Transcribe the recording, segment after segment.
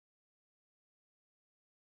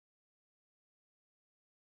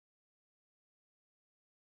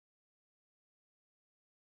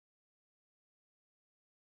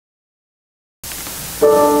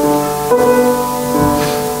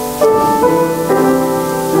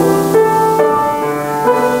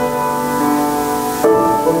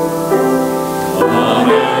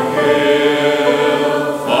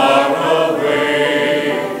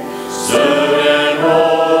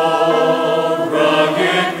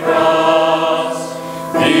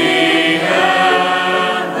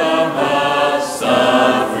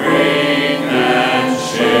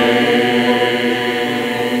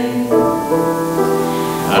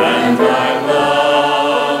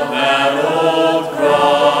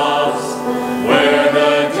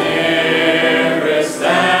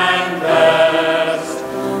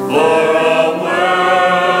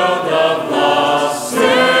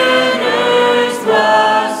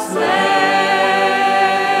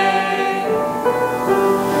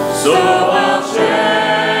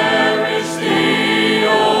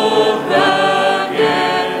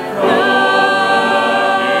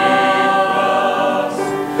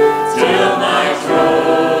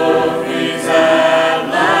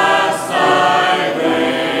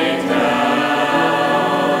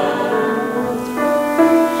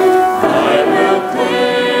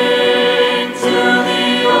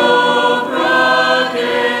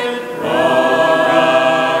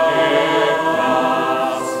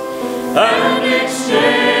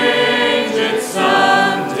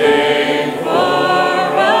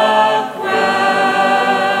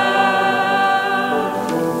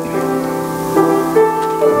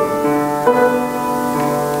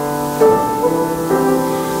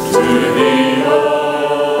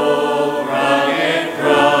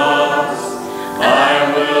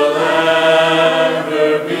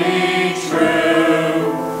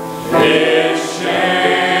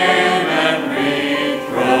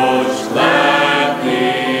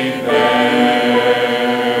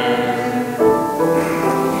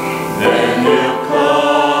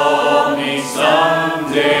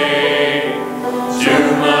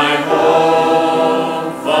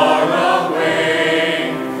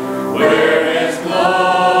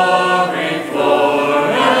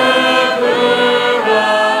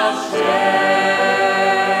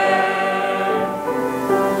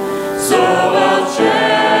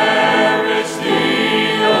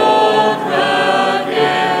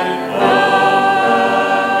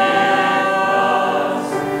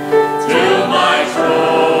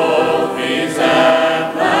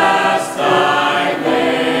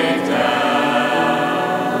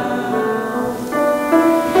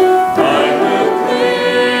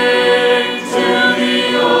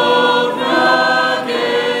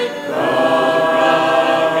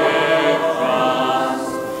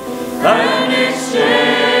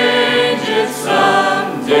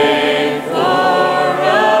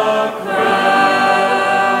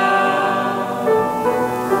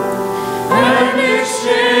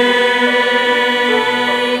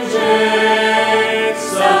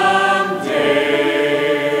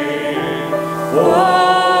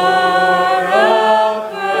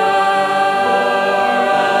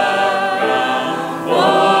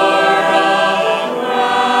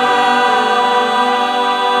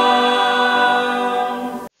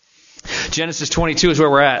Genesis 22 is where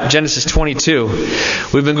we're at. Genesis 22.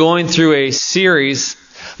 We've been going through a series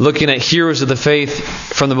looking at heroes of the faith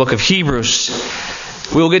from the book of Hebrews.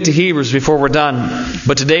 We will get to Hebrews before we're done.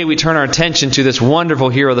 But today we turn our attention to this wonderful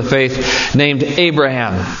hero of the faith named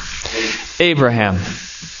Abraham. Abraham.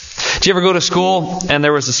 Did you ever go to school and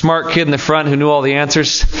there was a smart kid in the front who knew all the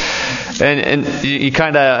answers? And you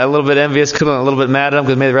kind of a little bit envious, a little bit mad at him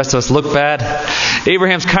because it made the rest of us look bad.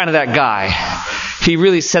 Abraham's kind of that guy. He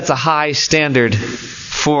really sets a high standard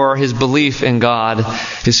for his belief in God,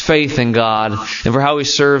 his faith in God, and for how he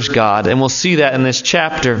serves God. And we'll see that in this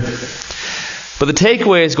chapter. But the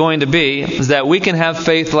takeaway is going to be is that we can have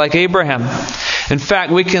faith like Abraham. In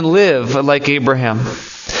fact, we can live like Abraham.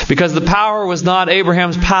 Because the power was not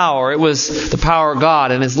Abraham's power. It was the power of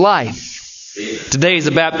God in his life. Today is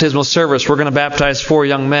a baptismal service. We're going to baptize 4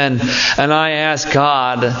 young men. And I ask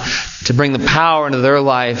God to bring the power into their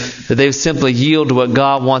life, that they simply yield to what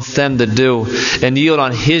God wants them to do and yield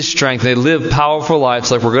on His strength. They live powerful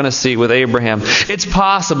lives like we're going to see with Abraham. It's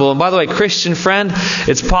possible. And by the way, Christian friend,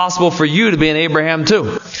 it's possible for you to be an Abraham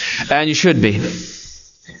too. And you should be.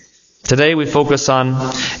 Today we focus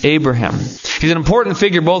on Abraham. He's an important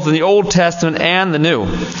figure both in the Old Testament and the New.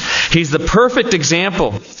 He's the perfect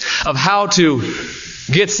example of how to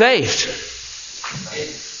get saved.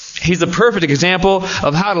 He's the perfect example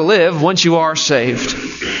of how to live once you are saved.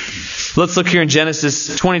 Let's look here in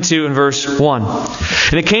Genesis 22 and verse 1.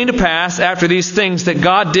 And it came to pass after these things that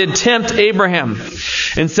God did tempt Abraham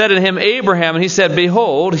and said to him, Abraham, and he said,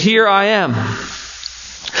 Behold, here I am.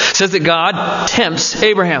 It says that God tempts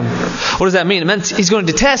Abraham. What does that mean? It meant He's going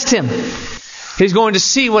to test him. He's going to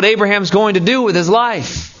see what Abraham's going to do with his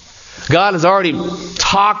life. God has already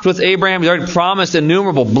talked with Abraham. He's already promised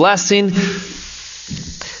innumerable blessing.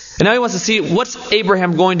 And now He wants to see what's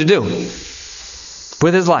Abraham going to do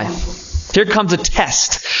with his life. Here comes a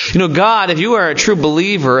test. God, if you are a true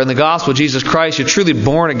believer in the gospel of Jesus Christ, you're truly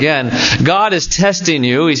born again, God is testing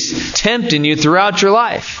you. He's tempting you throughout your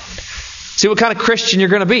life. See what kind of Christian you're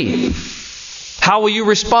going to be. How will you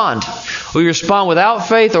respond? Will you respond without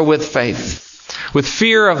faith or with faith? With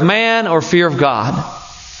fear of man or fear of God?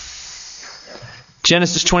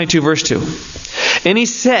 Genesis 22 verse 2. And He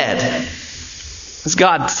said, as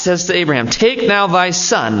God says to Abraham, take now thy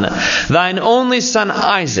son, thine only son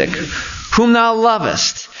Isaac, whom thou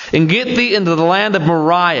lovest, and get thee into the land of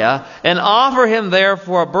Moriah, and offer him there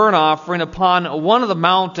for a burnt offering upon one of the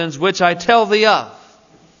mountains which I tell thee of.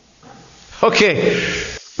 Okay,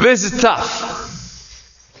 this is tough.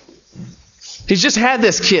 He's just had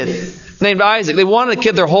this kid named Isaac. They wanted a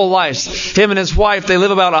kid their whole lives. Him and his wife, they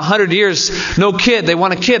live about 100 years. No kid. They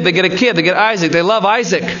want a kid. They get a kid. They get Isaac. They love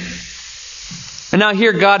Isaac. And now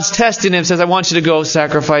here God's testing him, says, I want you to go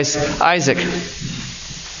sacrifice Isaac.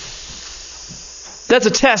 That's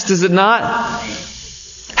a test, is it not?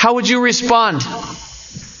 How would you respond?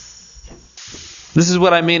 This is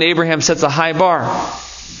what I mean. Abraham sets a high bar.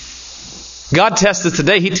 God tests us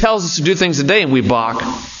today. He tells us to do things today and we balk.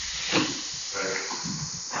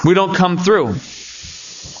 We don't come through.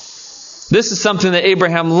 This is something that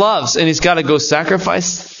Abraham loves, and he's got to go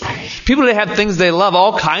sacrifice. People that have things they love,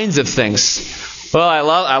 all kinds of things. Well,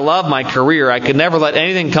 I love my career. I could never let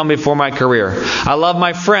anything come before my career. I love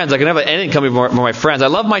my friends. I could never let anything come before my friends. I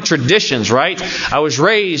love my traditions, right? I was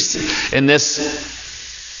raised in this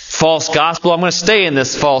false gospel. I'm going to stay in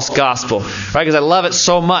this false gospel, right? Because I love it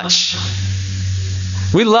so much.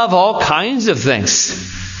 We love all kinds of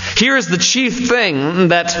things. Here is the chief thing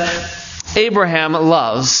that Abraham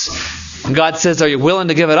loves. God says, are you willing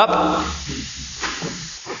to give it up?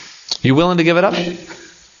 You willing to give it up?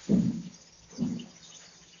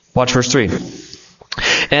 Watch verse 3.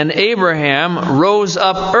 And Abraham rose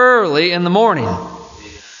up early in the morning.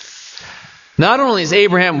 Not only is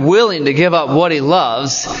Abraham willing to give up what he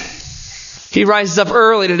loves, he rises up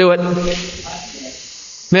early to do it.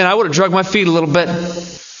 Man, I would have dragged my feet a little bit.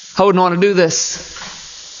 I wouldn't want to do this.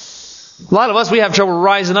 A lot of us, we have trouble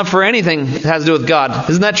rising up for anything that has to do with God.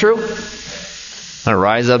 Isn't that true? I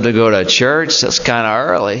rise up to go to church. That's kind of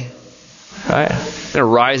early. Right? I'm going to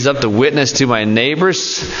rise up to witness to my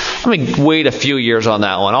neighbors. Let me wait a few years on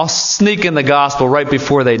that one. I'll sneak in the gospel right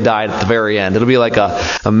before they died at the very end. It'll be like an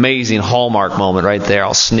amazing Hallmark moment right there.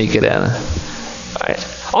 I'll sneak it in.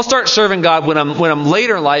 Right? I'll start serving God when I'm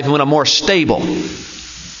later in life and when I'm more stable.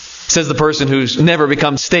 Says the person who's never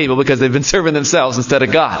become stable because they've been serving themselves instead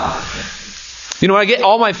of God. When I get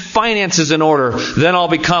all my finances in order, then I'll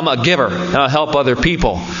become a giver and I'll help other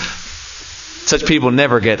people. Such people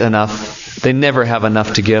never get enough. They never have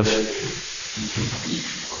enough to give.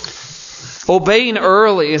 Obeying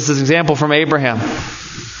early is an example from Abraham.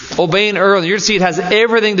 Obeying early. You're going to see it has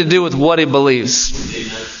everything to do with what he believes.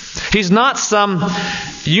 He's not some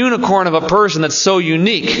unicorn of a person that's so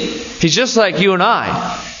unique. He's just like you and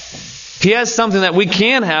I. He has something that we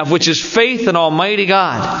can have, which is faith in Almighty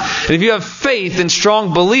God. And if you have faith and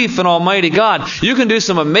strong belief in Almighty God, you can do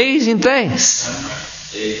some amazing things.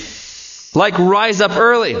 Like rise up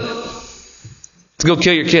early to go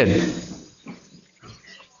kill your kid.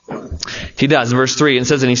 He does in verse 3. It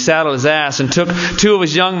says, and he saddled his ass and took 2 of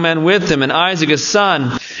his young men with him, and Isaac his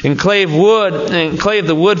son, and clave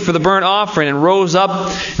the wood for the burnt offering, and rose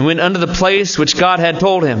up and went unto the place which God had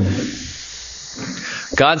told him.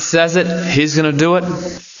 God says it. He's going to do it.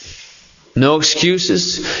 No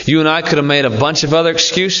excuses. You and I could have made a bunch of other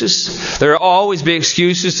excuses. There will always be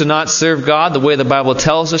excuses to not serve God the way the Bible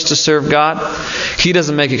tells us to serve God. He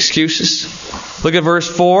doesn't make excuses. Look at verse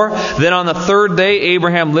 4. Then on the 3rd day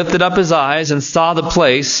Abraham lifted up his eyes and saw the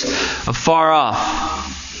place afar off.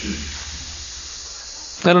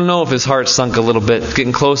 I don't know if his heart sunk a little bit,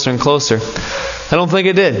 getting closer and closer. I don't think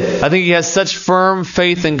it did. I think he has such firm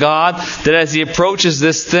faith in God that as he approaches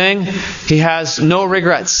this thing, he has no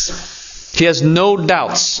regrets. He has no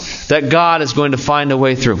doubts that God is going to find a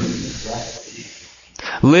way through.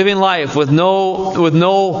 Living life with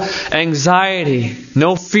no anxiety,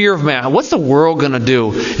 no fear of man. What's the world going to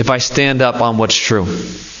do if I stand up on what's true?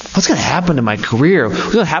 What's going to happen to my career?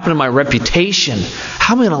 What's going to happen to my reputation?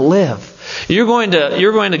 How am I going to live? You're going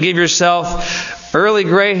to give yourself early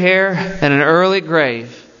gray hair and an early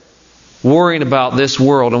grave worrying about this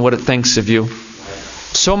world and what it thinks of you.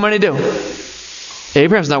 So many do.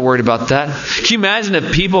 Abraham's not worried about that. Can you imagine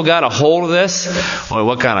if people got a hold of this? Boy,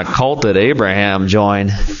 what kind of cult did Abraham join?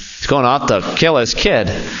 He's going out to kill his kid.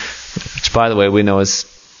 Which, by the way, we know is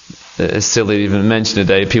silly to even mention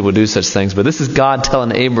today. People do such things. But this is God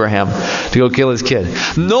telling Abraham to go kill his kid.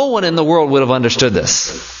 No one in the world would have understood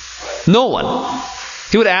this. No one.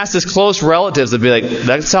 He would ask his close relatives and be like,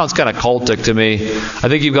 that sounds kind of cultic to me. I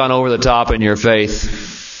think you've gone over the top in your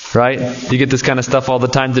faith. Right? You get this kind of stuff all the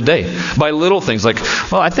time today. By little things like,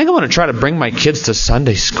 well, I think I'm going to try to bring my kids to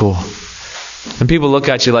Sunday school. And people look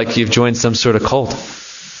at you like you've joined some sort of cult.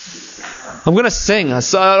 I'm going to sing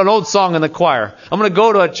an old song in the choir. I'm going to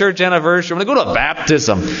go to a church anniversary. I'm going to go to a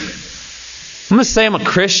baptism. I'm going to say I'm a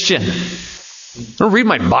Christian. I'm going to read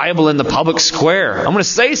my Bible in the public square. I'm going to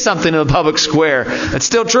say something in the public square. That's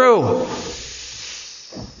still true.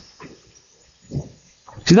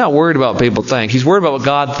 He's not worried about what people think. He's worried about what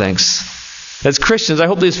God thinks. As Christians, I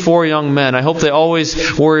hope these 4 young men, I hope they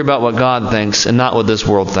always worry about what God thinks and not what this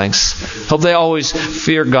world thinks. I hope they always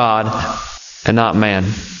fear God and not man.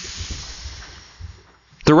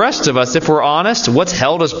 The rest of us, if we're honest, what's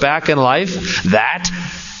held us back in life? That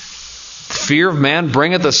fear of man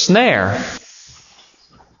bringeth a snare.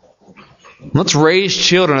 Let's raise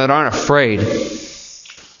children that aren't afraid.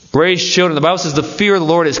 Raise children. The Bible says the fear of the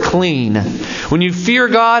Lord is clean. When you fear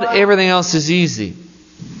God, everything else is easy.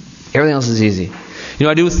 Everything else is easy. You know,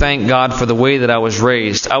 I do thank God for the way that I was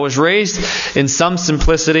raised. I was raised in some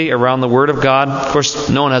simplicity around the Word of God. Of course,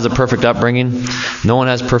 no one has a perfect upbringing. No one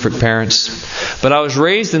has perfect parents. But I was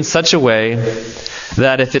raised in such a way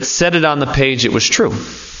that if it said it on the page, it was true.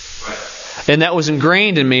 And that was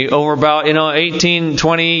ingrained in me over about, 18,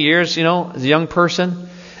 20 years, as a young person.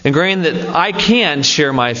 Ingrained that I can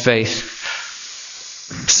share my faith.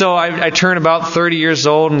 So I turned about 30 years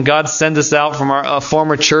old, and God sent us out from our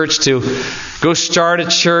former church to go start a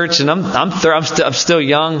church. And I'm still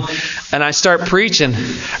young, and I start preaching,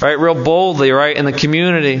 right, real boldly, right, in the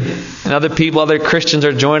community. And other people, other Christians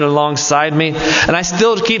are joining alongside me, and I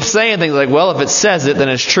still keep saying things like, "Well, if it says it, then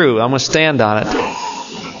it's true. I'm going to stand on it."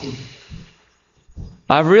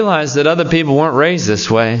 I've realized that other people weren't raised this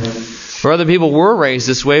way. Or other people were raised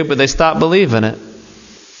this way, but they stopped believing it.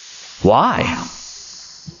 Why?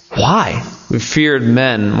 Why? We feared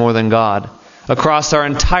men more than God. Across our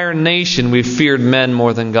entire nation, we feared men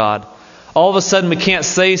more than God. All of a sudden, we can't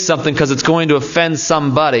say something because it's going to offend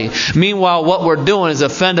somebody. Meanwhile, what we're doing is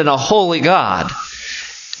offending a holy God.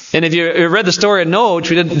 And if you read the story of Noah,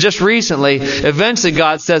 which we did just recently, eventually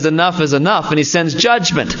God says enough is enough, and He sends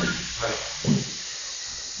judgment.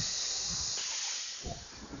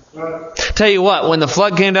 Tell you what, when the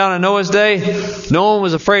flood came down in Noah's day, no one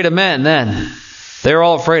was afraid of men then. They were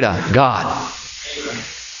all afraid of God.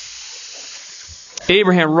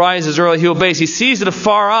 Abraham rises early, he obeys. He sees it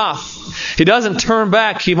afar off. He doesn't turn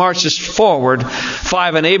back, he marches forward.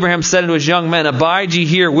 5, and Abraham said unto his young men, Abide ye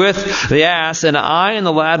here with the ass, and I and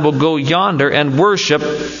the lad will go yonder and worship,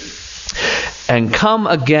 and come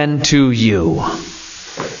again to you.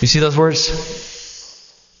 You see those words?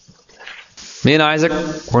 Me and Isaac,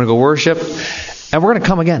 we're going to go worship, and we're going to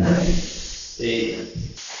come again.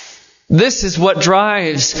 This is what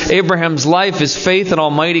drives Abraham's life, his faith in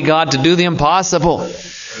Almighty God to do the impossible.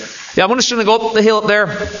 Yeah, I'm just going to go up the hill up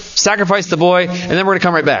there, sacrifice the boy, and then we're going to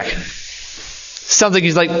come right back. Sounds like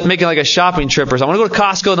he's like making like a shopping trip or something. I'm going to go to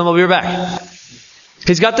Costco, and then we'll be right back.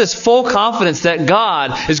 He's got this full confidence that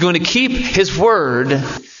God is going to keep His word,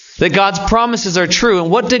 that God's promises are true.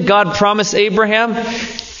 And what did God promise Abraham?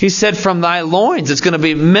 He said, from thy loins, it's going to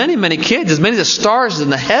be many, many kids, as many as the stars in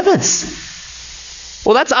the heavens.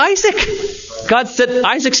 Well, that's Isaac. God said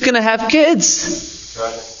Isaac's going to have kids.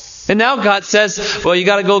 And now God says, well, you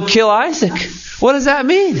got to go kill Isaac. What does that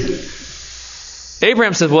mean?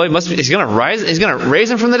 Abraham says, well, he's going to raise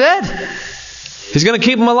him from the dead. He's going to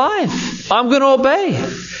keep him alive. I'm going to obey.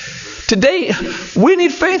 Today, we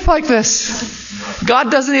need faith like this. God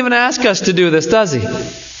doesn't even ask us to do this, does He?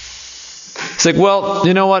 It's like, well,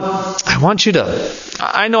 you know what?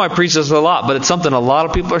 I know I preach this a lot, but it's something a lot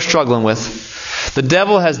of people are struggling with. The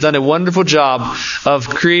devil has done a wonderful job of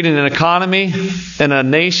creating an economy and a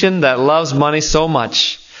nation that loves money so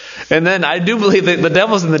much. And then I do believe that the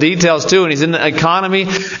devil's in the details too, and he's in the economy,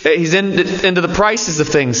 he's into the prices of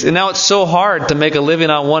things. And now it's so hard to make a living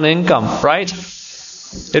on one income, right?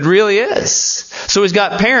 It really is. So he's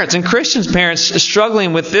got parents and Christians parents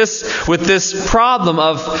struggling with this problem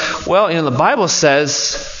of, well, the Bible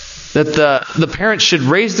says that the parents should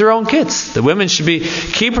raise their own kids. The women should be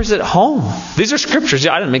keepers at home. These are scriptures.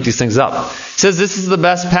 I didn't make these things up. It says this is the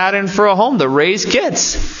best pattern for a home, to raise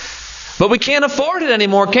kids. But we can't afford it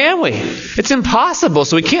anymore, can we? It's impossible,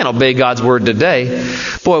 so we can't obey God's word today.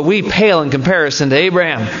 Boy, we pale in comparison to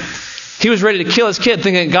Abraham. He was ready to kill his kid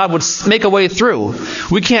thinking God would make a way through.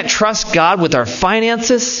 We can't trust God with our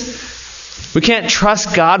finances. We can't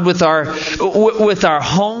trust God with our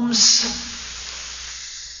homes.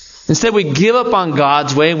 Instead, we give up on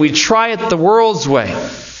God's way and we try it the world's way.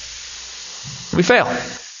 We fail.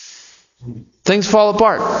 Things fall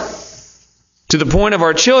apart. To the point of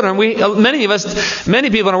our children, many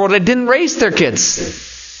people in our world, they didn't raise their kids.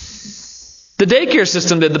 The daycare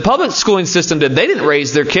system did. The public schooling system did. They didn't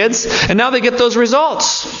raise their kids. And now they get those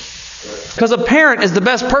results. Because a parent is the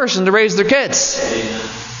best person to raise their kids.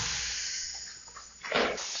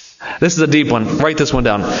 This is a deep one. Write this one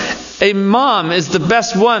down. A mom is the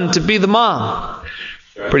best one to be the mom.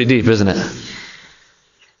 Pretty deep, isn't it?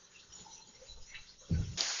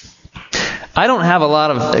 I don't have a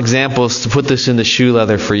lot of examples to put this in the shoe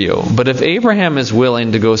leather for you. But if Abraham is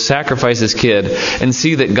willing to go sacrifice his kid and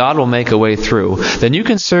see that God will make a way through, then you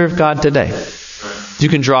can serve God today. You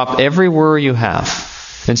can drop every worry you have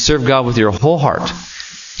and serve God with your whole heart.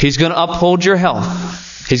 He's going to uphold your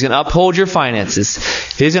health. He's going to uphold your finances.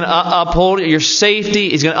 He's going to uphold your safety.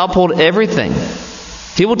 He's going to uphold everything.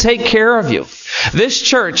 He will take care of you. This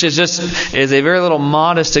church is a very little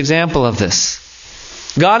modest example of this.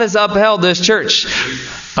 God has upheld this church.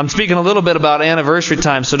 I'm speaking a little bit about anniversary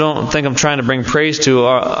time, so don't think I'm trying to bring praise to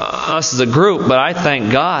us as a group, but I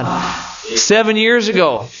thank God. 7 years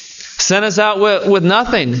ago, sent us out with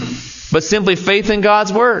nothing but simply faith in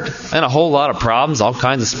God's Word. And a whole lot of problems, all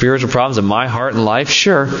kinds of spiritual problems in my heart and life,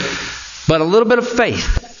 sure. But a little bit of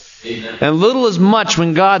faith. And little is much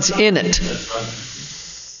when God's in it.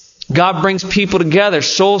 God brings people together.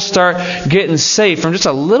 Souls start getting saved from just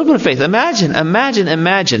a little bit of faith. Imagine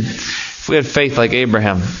if we had faith like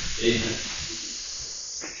Abraham. He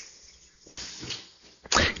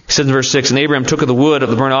says in verse 6, and Abraham took of the wood of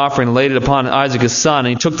the burnt offering and laid it upon Isaac his son.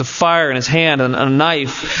 And he took the fire in his hand and a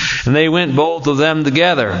knife, and they went both of them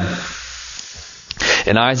together.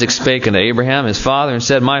 And Isaac spake unto Abraham his father and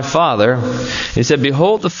said, My father. He said,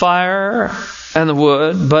 Behold the fire and the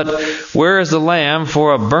wood, but where is the lamb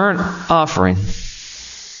for a burnt offering?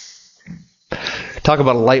 Talk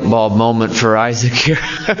about a light bulb moment for Isaac here.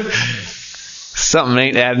 Something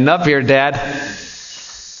ain't adding up here, Dad.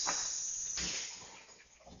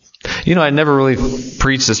 You know, I never really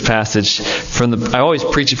preach this passage I always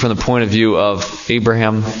preach it from the point of view of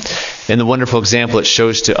Abraham and the wonderful example it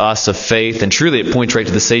shows to us of faith, and truly it points right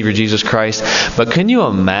to the Savior Jesus Christ. But can you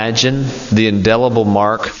imagine the indelible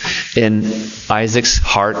mark in Isaac's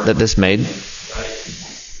heart that this made?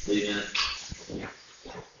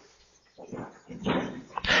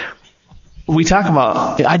 We talk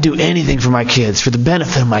about, I do anything for my kids, for the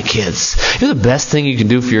benefit of my kids. You know, the best thing you can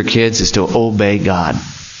do for your kids is to obey God.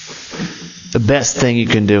 The best thing you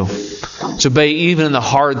can do. To obey even in the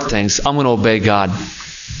hard things. I'm going to obey God.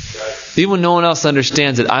 Even when no one else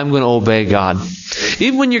understands it, I'm going to obey God.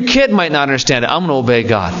 Even when your kid might not understand it, I'm going to obey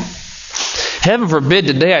God. Heaven forbid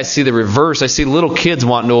today I see the reverse. I see little kids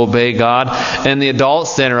wanting to obey God, and the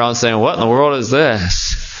adults standing around saying, what in the world is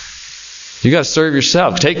this? You got to serve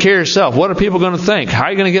yourself. Take care of yourself. What are people going to think? How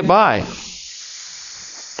are you going to get by?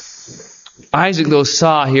 Isaac, though,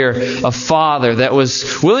 saw here a father that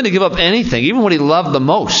was willing to give up anything, even what he loved the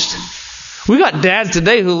most. We got dads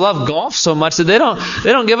today who love golf so much that they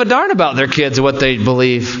don't give a darn about their kids or what they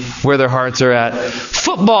believe, where their hearts are at.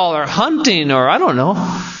 Football or hunting or I don't know.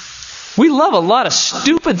 We love a lot of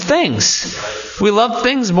stupid things. We love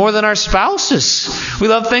things more than our spouses. We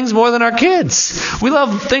love things more than our kids. We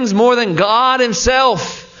love things more than God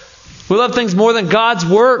Himself. We love things more than God's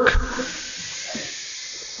work.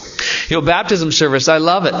 You know, baptism service, I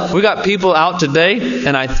love it. We got people out today,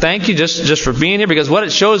 and I thank you just for being here, because what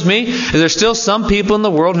it shows me is there's still some people in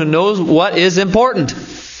the world who knows what is important.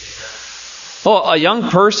 Oh, a young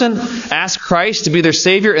person asks Christ to be their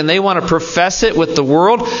Savior, and they want to profess it with the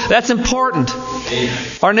world. That's important.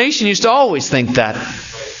 Our nation used to always think that.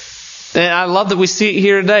 And I love that we see it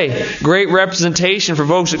here today. Great representation for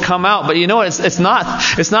folks that come out. But you know what? It's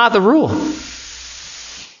not the rule.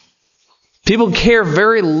 People care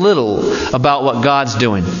very little about what God's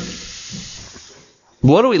doing.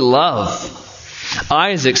 What do we love?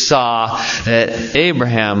 Isaac saw that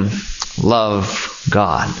Abraham loved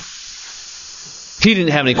God. He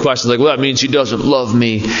didn't have any questions like, well, that means he doesn't love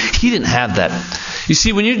me. He didn't have that. You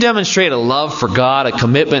see, when you demonstrate a love for God, a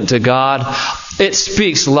commitment to God, it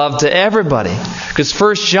speaks love to everybody. Because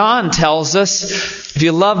 1 John tells us, if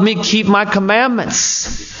you love me, keep my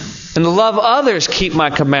commandments. And to love others, keep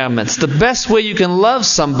my commandments. The best way you can love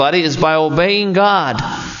somebody is by obeying God.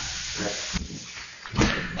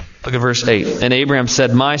 Look at verse 8. And Abraham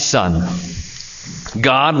said, "My son,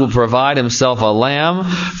 God will provide himself a lamb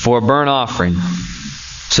for a burnt offering."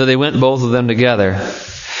 So they went both of them together.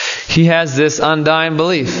 He has this undying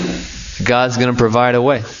belief. God's going to provide a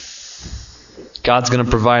way. God's going to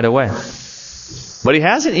provide a way. But he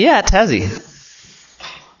hasn't yet, has he?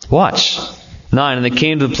 Watch. 9. And they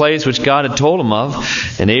came to the place which God had told him of.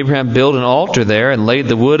 And Abraham built an altar there and laid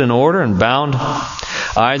the wood in order and bound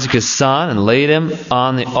Isaac his son and laid him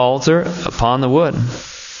on the altar upon the wood.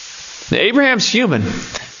 Now, Abraham's human.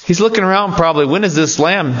 He's looking around probably, when is this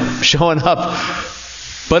lamb showing up?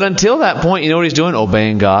 But until that point, you know what he's doing?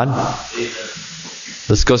 Obeying God.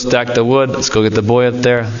 Let's go stack the wood. Let's go get the boy up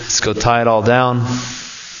there. Let's go tie it all down.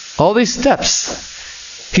 All these steps.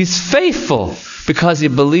 He's faithful because he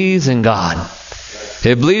believes in God.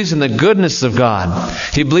 He believes in the goodness of God.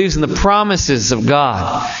 He believes in the promises of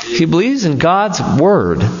God. He believes in God's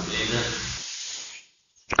Word.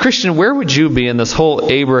 Christian, where would you be in this whole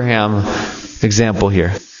Abraham example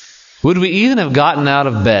here? Would we even have gotten out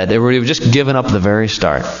of bed, or would we have just given up at the very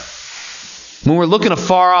start? When we're looking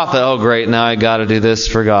afar off that, oh great, now I got to do this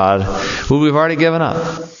for God, would we have already given up?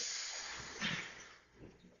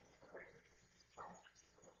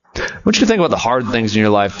 I want you to think about the hard things in your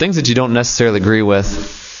life, things that you don't necessarily agree with.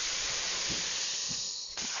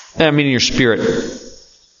 And I mean in your spirit.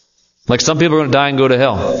 Like some people are going to die and go to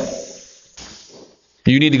hell.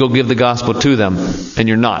 You need to go give the gospel to them, and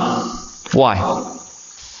you're not. Why?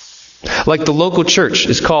 Like the local church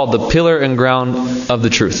is called the pillar and ground of the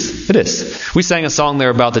truth. It is. We sang a song there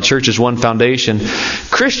about the church as one foundation.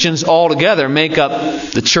 Christians all together make up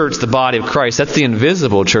the church, the body of Christ. That's the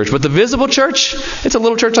invisible church. But the visible church, it's a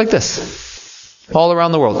little church like this. All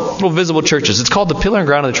around the world. Little visible churches. It's called the pillar and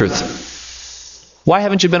ground of the truth. Why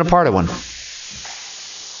haven't you been a part of one?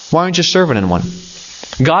 Why aren't you serving in one?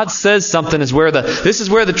 God says something is where this is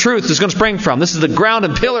where the truth is going to spring from. This is the ground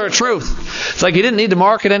and pillar of truth. It's like He didn't need to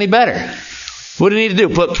market any better. What did He need to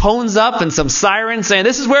do? Put cones up and some sirens saying,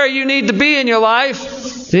 this is where you need to be in your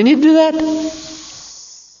life. Did He need to do that?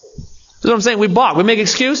 That's what I'm saying. We make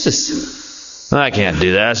excuses. I can't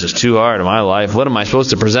do that. It's just too hard in my life. What am I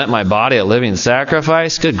supposed to present my body a living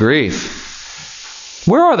sacrifice? Good grief.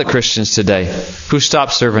 Where are the Christians today who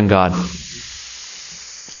stopped serving God?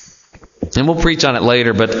 And we'll preach on it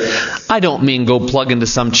later, but I don't mean go plug into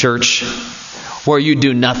some church where you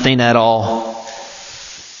do nothing at all.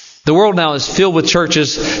 The world now is filled with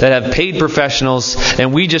churches that have paid professionals,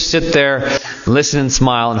 and we just sit there, listen and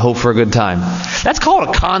smile and hope for a good time. That's called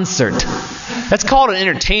a concert. That's called an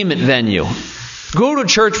entertainment venue. Go to a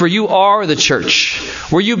church where you are the church,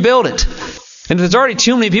 where you build it. And if there's already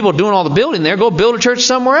too many people doing all the building there, go build a church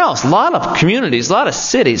somewhere else. A lot of communities, a lot of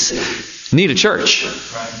cities need a church.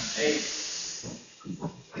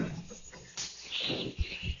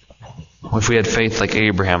 If we had faith like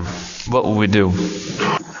Abraham, what would we do?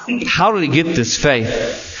 How did he get this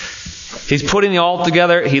faith? He's putting the altar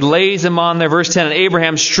together. He lays him on there. Verse 10, and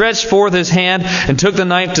Abraham stretched forth his hand and took the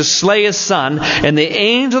knife to slay his son. And the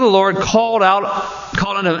angel of the Lord called on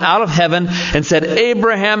him out of heaven and said,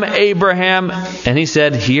 Abraham, Abraham. And he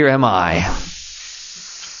said, here am I.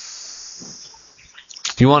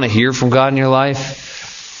 You want to hear from God in your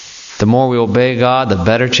life? The more we obey God, the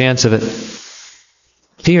better chance of it.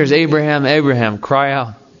 He hears Abraham, Abraham cry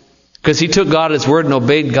out. Because he took God at His word and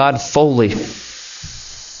obeyed God fully.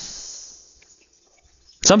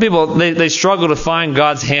 Some people, they struggle to find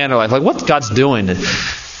God's hand in their life. Like, what's God's doing?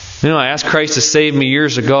 I asked Christ to save me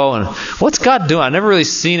years ago, and what's God doing? I've never really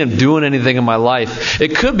seen Him doing anything in my life.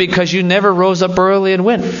 It could be because you never rose up early and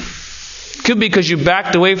went. It could be because you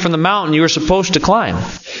backed away from the mountain you were supposed to climb.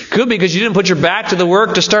 It could be because you didn't put your back to the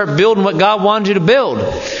work to start building what God wanted you to build.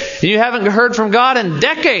 And you haven't heard from God in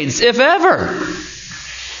decades, if ever.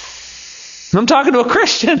 I'm talking to a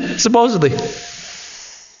Christian, supposedly.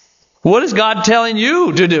 What is God telling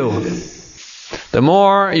you to do? The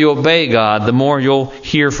more you obey God, the more you'll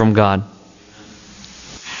hear from God.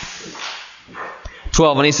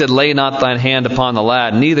 12, and he said, lay not thine hand upon the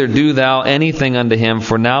lad, neither do thou anything unto him,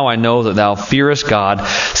 for now I know that thou fearest God,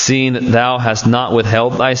 seeing that thou hast not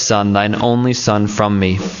withheld thy son, thine only son, from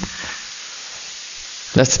me.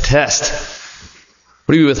 That's the test.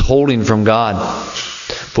 What are you withholding from God?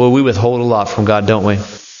 Boy, we withhold a lot from God, don't we?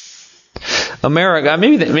 America,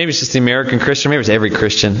 maybe it's just the American Christian, maybe it's every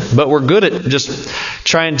Christian, but we're good at just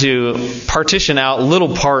trying to partition out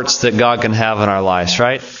little parts that God can have in our lives,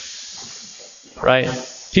 right? Right?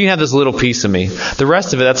 You can have this little piece of me. The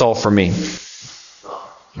rest of it, that's all for me.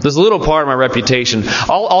 There's a little part of my reputation.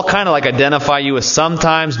 I'll kind of like identify you with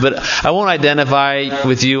sometimes, but I won't identify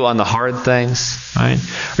with you on the hard things. Right?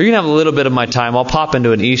 Or you can have a little bit of my time. I'll pop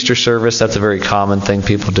into an Easter service. That's a very common thing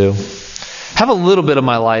people do. Have a little bit of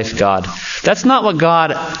my life, God. That's not what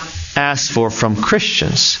God asks for from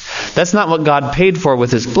Christians. That's not what God paid for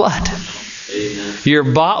with His blood. You're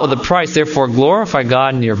bought with a price, therefore glorify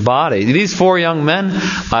God in your body. These 4 young men,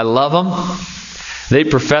 I love them. They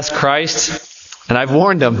profess Christ. And I've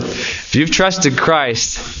warned them, if you've trusted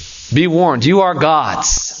Christ, be warned, you are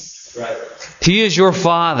God's. He is your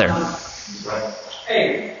Father.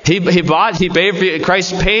 He paid for you.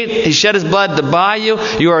 Christ paid. He shed His blood to buy you.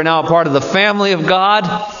 You are now a part of the family of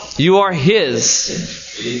God. You are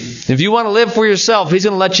His. If you want to live for yourself, He's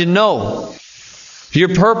going to let you know.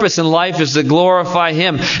 Your purpose in life is to glorify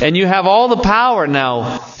Him. And you have all the power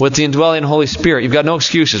now with the indwelling Holy Spirit. You've got no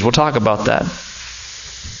excuses. We'll talk about that.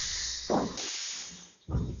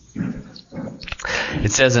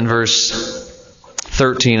 It says in verse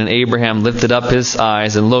 13, and Abraham lifted up his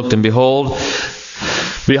eyes and looked, and behold,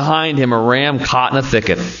 behind him a ram caught in a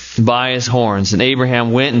thicket by his horns. And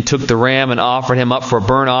Abraham went and took the ram and offered him up for a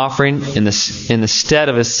burnt offering in the stead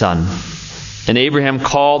of his son. And Abraham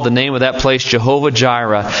called the name of that place Jehovah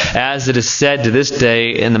Jireh, as it is said to this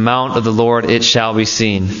day, in the mount of the Lord it shall be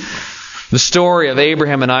seen. The story of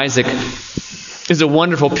Abraham and Isaac is a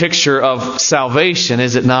wonderful picture of salvation,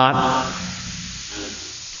 is it not?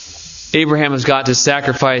 Abraham has got to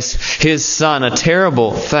sacrifice his son, a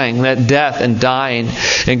terrible thing, that death and dying,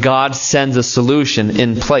 and God sends a solution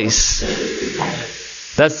in place.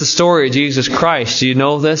 That's the story of Jesus Christ. Do you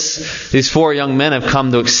know this? These 4 young men have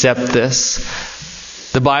come to accept this.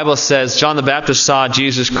 The Bible says, John the Baptist saw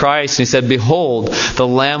Jesus Christ, and he said, behold, the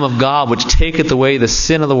Lamb of God, which taketh away the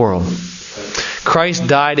sin of the world. Christ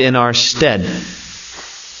died in our stead.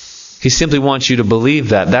 He simply wants you to believe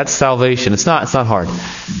that. That's salvation. It's not hard.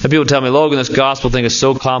 And people tell me, Logan, this gospel thing is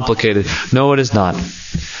so complicated. No, it is not.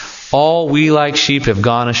 All we like sheep have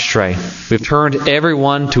gone astray. We've turned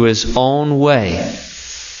everyone to his own way.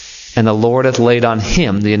 And the Lord hath laid on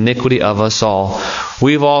Him the iniquity of us all.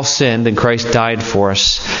 We've all sinned, and Christ died for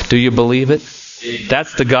us. Do you believe it?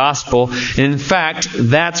 That's the gospel. And in fact,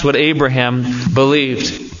 that's what Abraham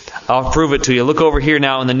believed. I'll prove it to you. Look over here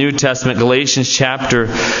now in the New Testament, Galatians chapter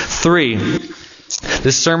 3.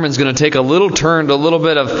 This sermon's going to take a little turn to a little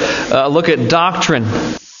bit of a look at doctrine.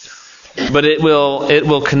 But it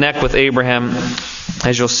will connect with Abraham,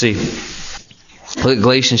 as you'll see. Look at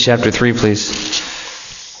Galatians chapter 3, please.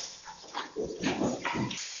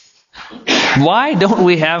 Why don't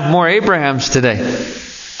we have more Abrahams today?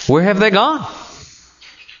 Where have they gone?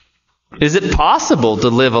 Is it possible to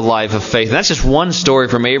live a life of faith? That's just one story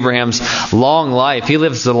from Abraham's long life. He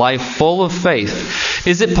lives a life full of faith.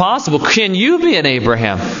 Is it possible? Can you be an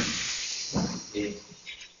Abraham?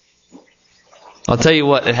 I'll tell you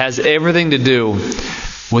what, it has everything to do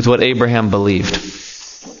with what Abraham believed.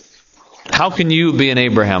 How can you be an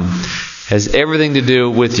Abraham? It has everything to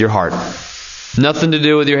do with your heart. Nothing to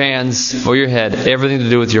do with your hands or your head. Everything to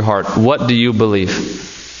do with your heart. What do you believe?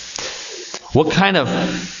 What kind of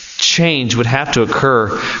change would have to occur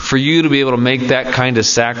for you to be able to make that kind of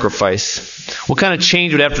sacrifice? What kind of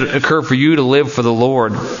change would have to occur for you to live for the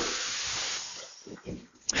Lord?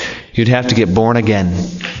 You'd have to get born again.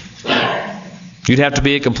 You'd have to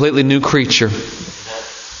be a completely new creature.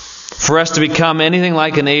 For us to become anything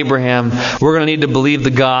like an Abraham, we're going to need to believe the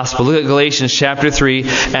gospel. Look at Galatians chapter 3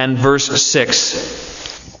 and verse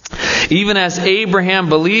 6. Even as Abraham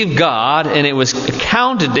believed God, and it was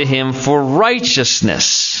accounted to him for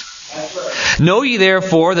righteousness. Know ye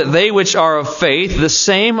therefore that they which are of faith, the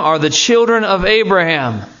same are the children of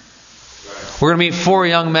Abraham. We're going to meet 4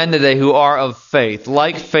 young men today who are of faith,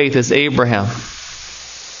 like faith as Abraham.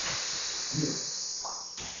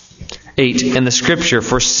 8. In the Scripture,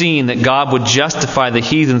 foreseeing that God would justify the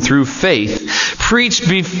heathen through faith, preached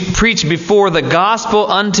before the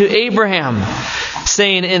gospel unto Abraham,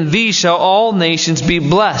 saying, in thee shall all nations be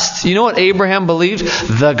blessed. You know what Abraham believed?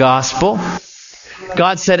 The gospel.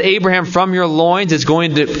 God said, Abraham, from your loins is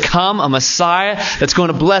going to come a Messiah that's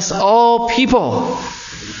going to bless all people.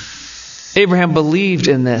 Abraham believed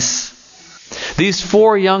in this. These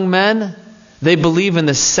 4 young men, they believe in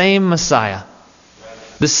the same Messiah.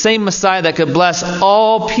 The same Messiah that could bless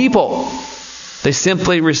all people. They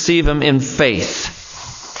simply receive Him in faith.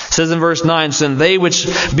 It says in verse 9, so they which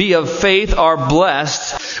be of faith are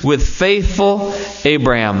blessed with faithful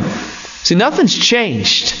Abraham. See, nothing's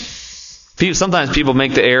changed. Sometimes people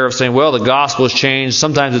make the error of saying, well, the gospel has changed.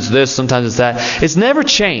 Sometimes it's this, sometimes it's that. It's never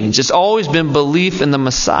changed. It's always been belief in the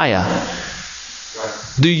Messiah.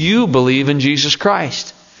 Do you believe in Jesus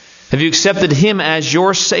Christ? Have you accepted Him as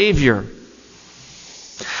your Savior?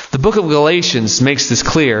 The book of Galatians makes this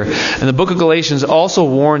clear, and the book of Galatians also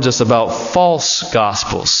warns us about false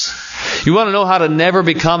gospels. You want to know how to never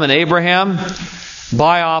become an Abraham?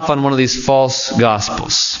 Buy off on one of these false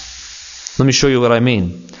gospels. Let me show you what I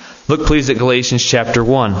mean. Look please at Galatians chapter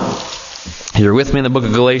 1. If you're with me in the book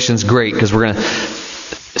of Galatians, great, because we're going to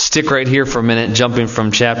stick right here for a minute, jumping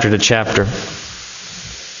from chapter to chapter.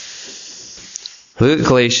 Look at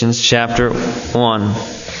Galatians chapter 1.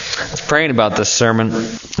 I was praying about this sermon,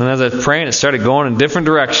 and as I was praying, it started going in different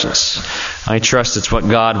directions. I trust it's what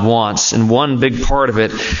God wants. And one big part of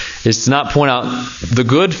it is to not point out the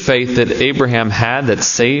good faith that Abraham had that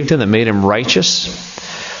saved him, that made him righteous,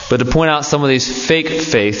 but to point out some of these fake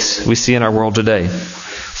faiths we see in our world today.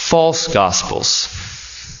 False gospels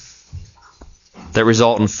that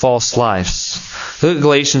result in false lives. Look at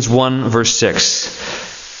Galatians 1 verse 6.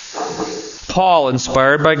 Paul,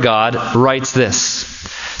 inspired by God, writes this.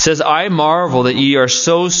 Says, I marvel that ye are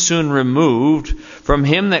so soon removed from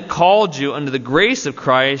Him that called you unto the grace of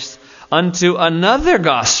Christ unto another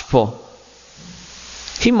gospel.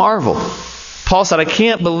 He marveled. Paul said, I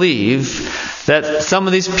can't believe that some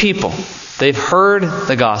of these people, they've heard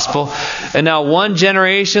the gospel, and now one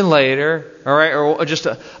generation later, all right, or just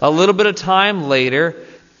a little bit of time later,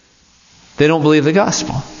 they don't believe the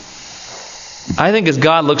gospel. I think as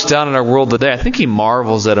God looks down at our world today, I think He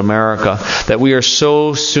marvels at America that we are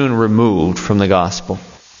so soon removed from the gospel.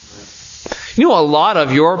 You know, a lot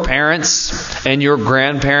of your parents and your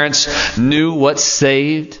grandparents knew what's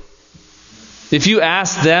saved. If you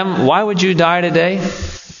asked them, why would you die today?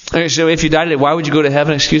 So if you died today, why would you go to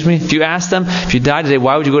heaven? Excuse me. If you asked them, if you died today,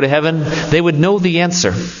 why would you go to heaven? They would know the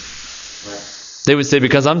answer. They would say,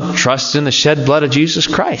 because I'm trusting in the shed blood of Jesus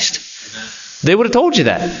Christ. They would have told you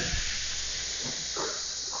that.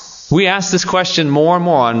 We ask this question more and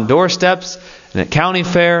more on doorsteps and at county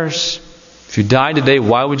fairs. If you died today,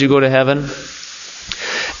 why would you go to heaven?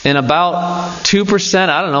 And about 2%,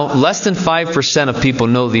 I don't know, less than 5% of people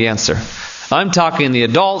know the answer. I'm talking the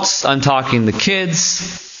adults, I'm talking the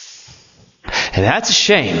kids. And that's a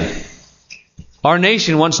shame. Our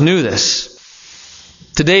nation once knew this.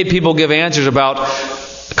 Today people give answers about,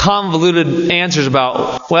 convoluted answers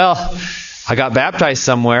about, well, I got baptized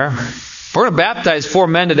somewhere. We're going to baptize 4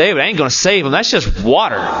 men today, but I ain't going to save them. That's just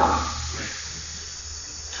water.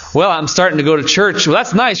 Well, I'm starting to go to church. Well,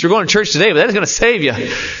 that's nice. You're going to church today, but that isn't going to save you.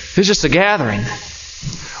 It's just a gathering.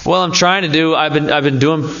 Well, I'm trying to do, I've been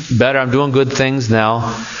doing better. I'm doing good things now.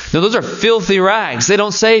 No, those are filthy rags. They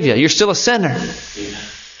don't save you. You're still a sinner.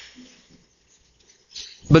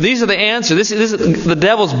 But these are the answers. The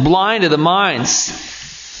devil's blinded the minds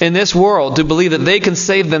in this world to believe that they can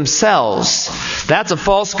save themselves. That's a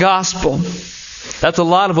false gospel. That's a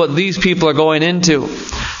lot of what these people are going into,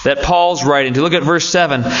 that Paul's writing to. Look at verse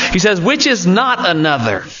 7. He says, which is not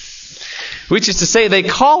another. Which is to say, they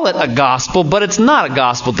call it a gospel, but it's not a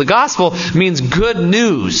gospel. The gospel means good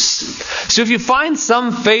news. So if you find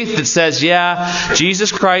some faith that says, yeah,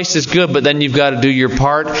 Jesus Christ is good, but then you've got to do your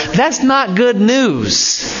part, that's not good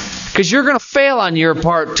news. Because you're going to fail on your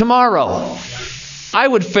part tomorrow. I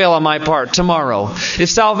would fail on my part tomorrow. If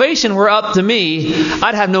salvation were up to me,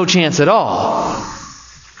 I'd have no chance at all.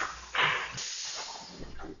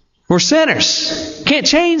 We're sinners. Can't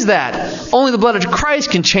change that. Only the blood of Christ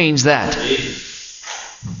can change that.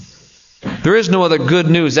 There is no other good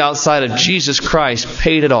news outside of Jesus Christ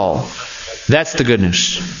paid it all. That's the good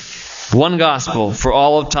news. One gospel for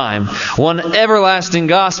all of time. One everlasting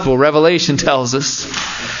gospel, Revelation tells us.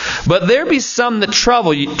 But there be some that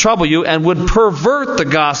trouble you and would pervert the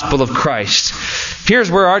gospel of Christ.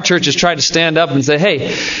 Here's where our church has tried to stand up and say,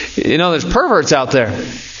 hey, you know, there's perverts out there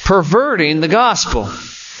perverting the gospel.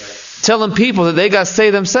 Telling people that they got to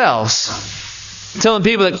save themselves. Telling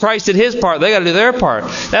people that Christ did His part, they got to do their part.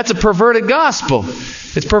 That's a perverted gospel.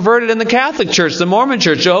 It's perverted in the Catholic Church, the Mormon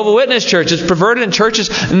Church, Jehovah's Witness Church. It's perverted in churches,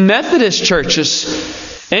 Methodist churches.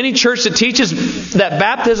 Any church that teaches that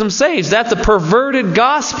baptism saves, that's a perverted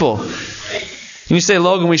gospel. And you say,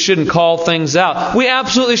 Logan, we shouldn't call things out. We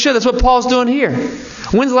absolutely should. That's what Paul's doing here.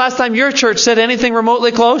 When's the last time your church said anything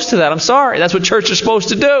remotely close to that? I'm sorry. That's what church is supposed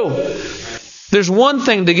to do. There's one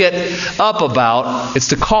thing to get up about. It's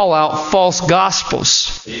to call out false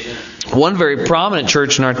gospels. One very prominent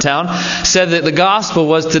church in our town said that the gospel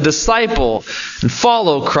was to disciple and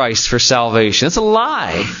follow Christ for salvation. It's a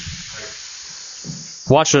lie.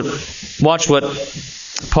 Watch what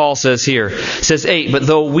Paul says here. It says 8, but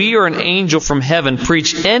though we or an angel from heaven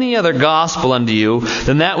preach any other gospel unto you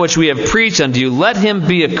than that which we have preached unto you, let him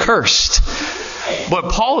be accursed. But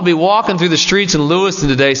Paul would be walking through the streets in Lewiston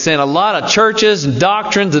today saying a lot of churches and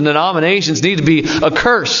doctrines and denominations need to be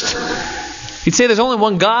accursed. He'd say there's only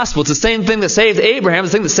one gospel. It's the same thing that saved Abraham,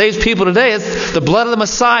 the thing that saves people today. It's the blood of the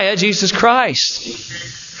Messiah, Jesus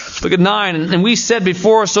Christ. Look at 9. And we said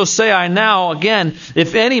before, so say I now again,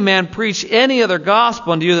 if any man preach any other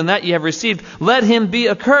gospel unto you than that ye have received, let him be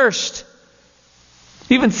accursed.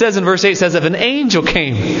 Even says in verse 8, says if an angel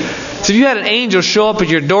came. So if you had an angel show up at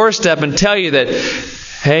your doorstep and tell you that,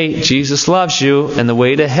 hey, Jesus loves you and the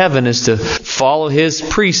way to heaven is to follow His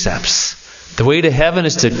precepts. The way to heaven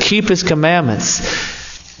is to keep His commandments.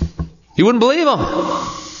 You wouldn't believe him.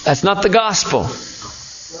 That's not the gospel.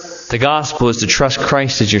 The gospel is to trust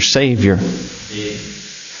Christ as your Savior.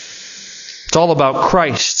 It's all about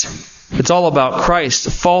Christ. It's all about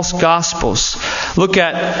Christ. False gospels. Look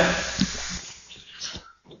at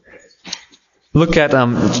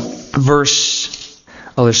verse.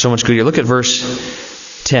 Oh, there's so much good here. Look at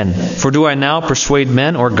verse 10. For do I now persuade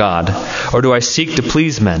men or God? Or do I seek to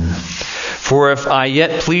please men? For if I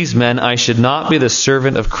yet please men, I should not be the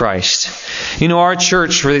servant of Christ. You know, our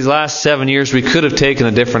church for these last 7 years, we could have taken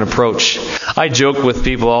a different approach. I joke with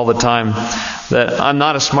people all the time that I'm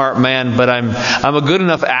not a smart man, but I'm a good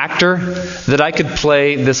enough actor that I could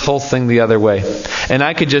play this whole thing the other way. And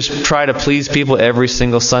I could just try to please people every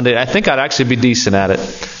single Sunday. I think I'd actually be decent at it.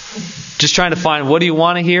 Just trying to find, what do you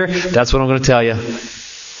want to hear? That's what I'm going to tell you.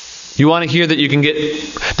 You want to hear that you can get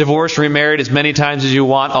divorced, remarried as many times as you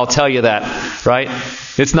want? I'll tell you that, right?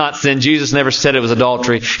 It's not sin. Jesus never said it was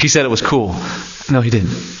adultery. He said it was cool. No, He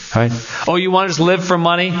didn't, right? Oh, you want to just live for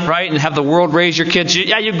money, right? And have the world raise your kids?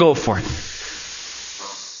 Yeah, you go for it.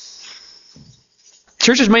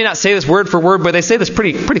 Churches may not say this word for word, but they say this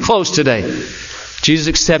pretty close today. Jesus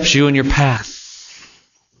accepts you in your path.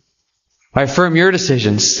 I affirm your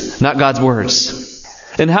decisions, not God's words.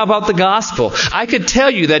 And how about the gospel? I could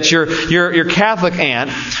tell you that your Catholic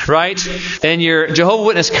aunt, right, and your Jehovah's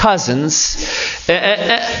Witness cousins,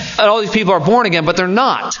 and all these people are born again, but they're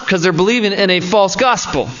not, because they're believing in a false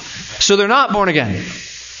gospel. So they're not born again.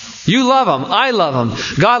 You love them. I love them.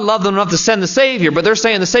 God loved them enough to send the Savior, but they're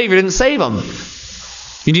saying the Savior didn't save them.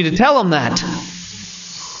 You need to tell them that.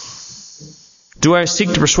 Do I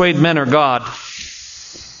seek to persuade men or God?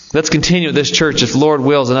 Let's continue at this church, if the Lord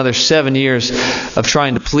wills, another 7 years of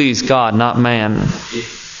trying to please God, not man.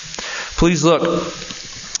 Please look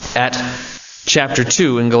at chapter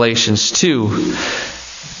 2 in Galatians 2.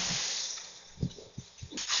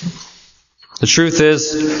 The truth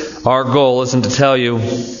is, our goal isn't to tell you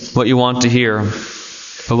what you want to hear,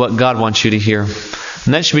 but what God wants you to hear.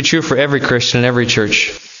 And that should be true for every Christian in every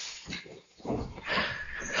church.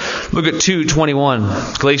 Look at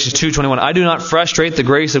 2:21. Galatians 2:21. I do not frustrate the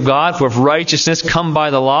grace of God, for if righteousness come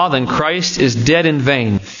by the law, then Christ is dead in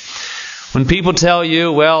vain. When people tell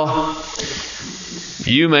you, well,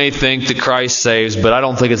 you may think that Christ saves, but I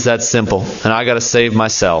don't think it's that simple, and I got to save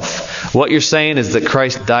myself. What you're saying is that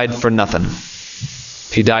Christ died for nothing.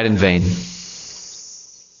 He died in vain.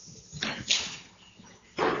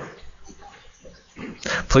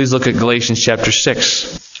 Please look at Galatians chapter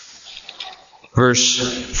 6. Verse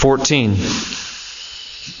 14.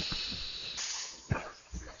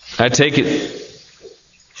 I take it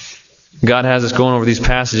God has us going over these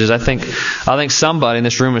passages. I think somebody in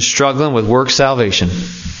this room is struggling with work salvation.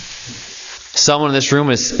 Someone in this room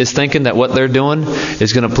is thinking that what they're doing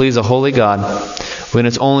is going to please a holy God, when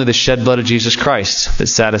it's only the shed blood of Jesus Christ that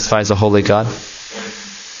satisfies a holy God.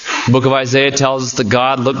 The book of Isaiah tells us that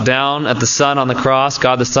God looked down at the Son on the cross,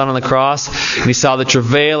 God the Son on the cross, and He saw the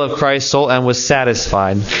travail of Christ's soul and was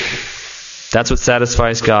satisfied. That's what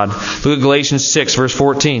satisfies God. Look at Galatians 6, verse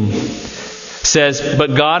 14. It says,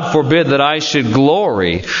 but God forbid that I should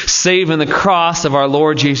glory, save in the cross of our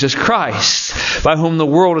Lord Jesus Christ, by whom the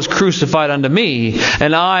world is crucified unto me,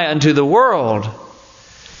 and I unto the world.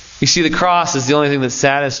 You see, the cross is the only thing that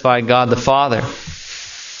satisfied God the Father.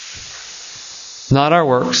 Not our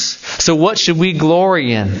works. So what should we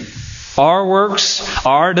glory in? Our works?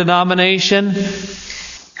 Our denomination?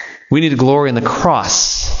 We need to glory in the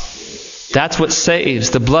cross. That's what saves.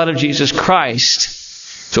 The blood of Jesus Christ.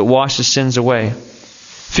 So it washes sins away.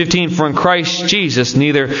 15, for in Christ Jesus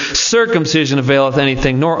neither circumcision availeth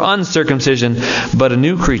anything, nor uncircumcision, but a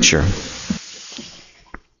new creature.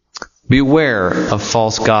 Beware of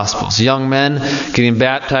false gospels. Young men getting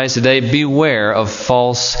baptized today, beware of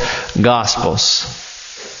false gospels.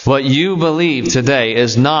 What you believe today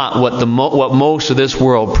is not what most of this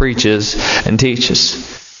world preaches and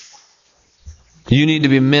teaches. You need to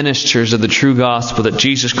be ministers of the true gospel, that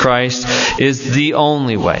Jesus Christ is the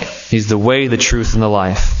only way. He's the way, the truth, and the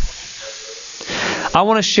life. I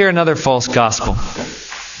want to share another false gospel.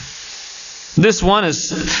 This one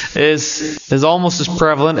is almost as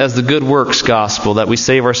prevalent as the good works gospel, that we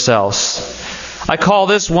save ourselves. I call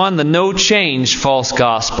this one the no change false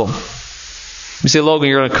gospel. You say, Logan,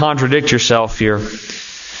 you're going to contradict yourself here.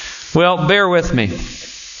 Well, bear with me.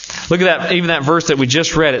 Look at that, even that verse that we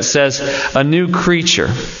just read. It says, a new creature.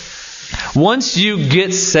 Once you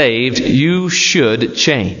get saved, you should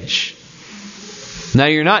change. Now,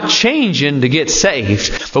 you're not changing to get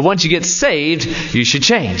saved, but once you get saved, you should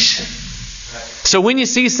change. So when you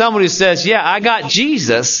see somebody who says, yeah, I got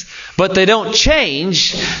Jesus, but they don't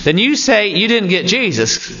change, then you say you didn't get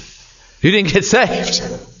Jesus. You didn't get saved.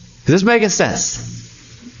 Is this making sense?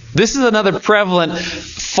 This is another prevalent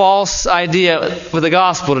false idea with the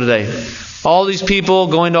gospel today. All these people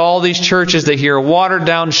going to all these churches, they hear a watered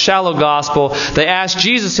down, shallow gospel. They ask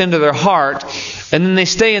Jesus into their heart, and then they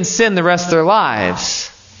stay in sin the rest of their lives.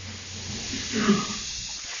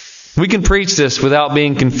 We can preach this without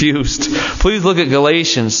being confused. Please look at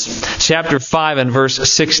Galatians chapter 5 and verse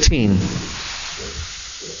 16.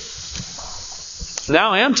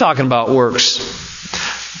 Now I am talking about works.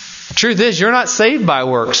 Truth is, you're not saved by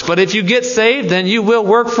works. But if you get saved, then you will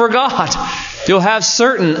work for God. You'll have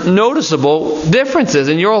certain noticeable differences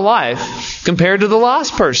in your life compared to the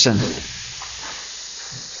lost person.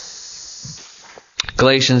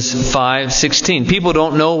 Galatians 5:16. People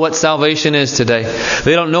don't know what salvation is today.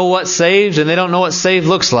 They don't know what's saved, and they don't know what saved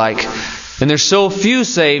looks like. And there's so few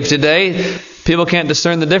saved today, people can't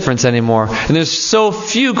discern the difference anymore. And there's so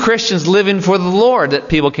few Christians living for the Lord that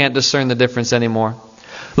people can't discern the difference anymore.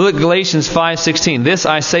 Look at Galatians 5:16. This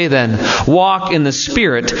I say then, walk in the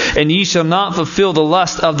Spirit, and ye shall not fulfill the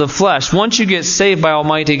lust of the flesh. Once you get saved by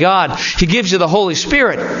Almighty God, He gives you the Holy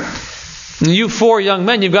Spirit. And you 4 young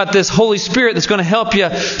men, you've got this Holy Spirit that's going to help you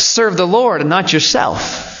serve the Lord and not yourself.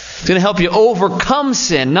 It's going to help you overcome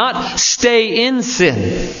sin, not stay in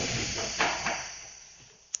sin.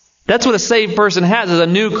 That's what a saved person has, is a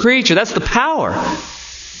new creature. That's the power.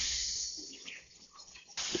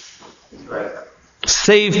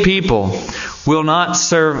 Saved people will not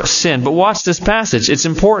serve sin. But watch this passage. It's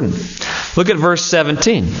important. Look at verse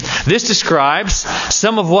 17. This describes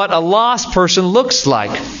some of what a lost person looks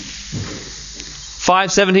like.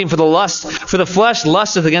 5:17, for the flesh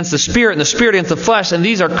lusteth against the Spirit, and the Spirit against the flesh, and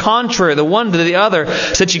these are contrary the one to the other,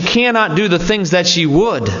 so that you cannot do the things that ye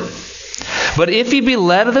would. But if ye be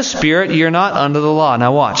led of the Spirit, ye are not under the law.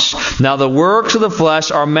 Now watch. Now the works of the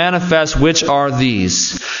flesh are manifest, which are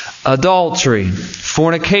these: adultery,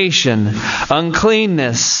 fornication,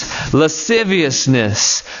 uncleanness,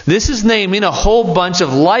 lasciviousness. This is naming a whole bunch of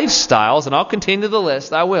lifestyles, and I'll continue the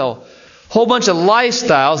list, I will. Whole bunch of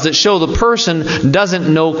lifestyles that show the person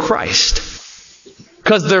doesn't know Christ.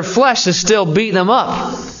 Because their flesh is still beating them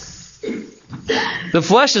up. The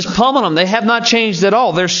flesh is pummeling them. They have not changed at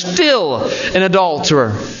all. They're still an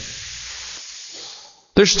adulterer.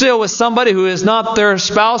 They're still with somebody who is not their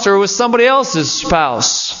spouse or with somebody else's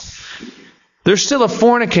spouse. They're still a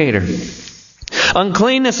fornicator.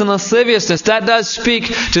 Uncleanness and lasciviousness, that does speak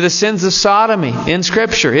to the sins of sodomy in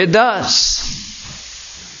Scripture. It does.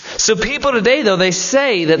 So people today, though, they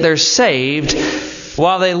say that they're saved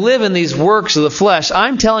while they live in these works of the flesh.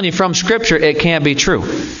 I'm telling you from Scripture, it can't be true.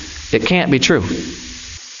 It can't be true.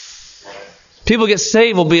 People get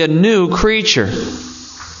saved will be a new creature.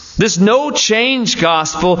 This no change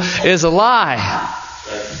gospel is a lie.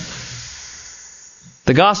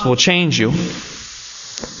 The gospel will change you.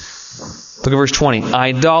 Look at verse 20.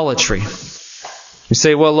 Idolatry. You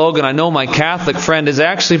say, well, Logan, I know my Catholic friend is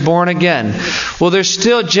actually born again. Well, they're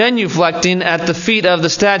still genuflecting at the feet of the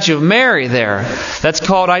statue of Mary there. That's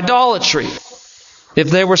called idolatry. If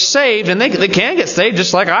they were saved, and they can get saved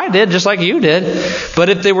just like I did, just like you did. But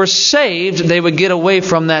if they were saved, they would get away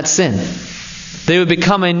from that sin. They would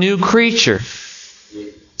become a new creature.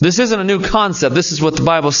 This isn't a new concept. This is what the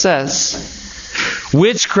Bible says.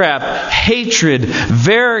 Witchcraft, hatred,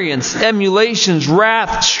 variance, emulations,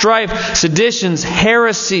 wrath, strife, seditions,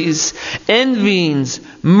 heresies, envyings,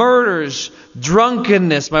 murders,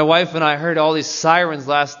 drunkenness. My wife and I heard all these sirens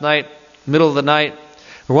last night, middle of the night.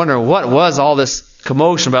 We're wondering what was all this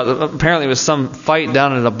commotion about. Apparently it was some fight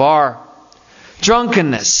down at a bar.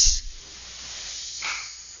 Drunkenness.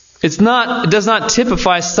 It does not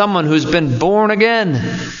typify someone who's been born again.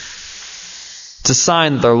 It's a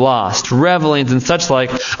sign that they're lost. Revelings and such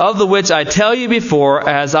like, of the which I tell you before,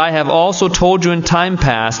 as I have also told you in time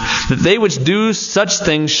past, that they which do such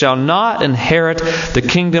things shall not inherit the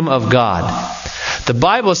kingdom of God. The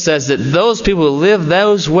Bible says that those people who live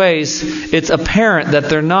those ways, it's apparent that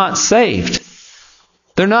they're not saved.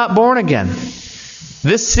 They're not born again.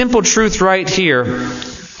 This simple truth right here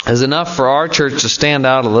is enough for our church to stand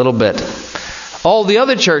out a little bit. All the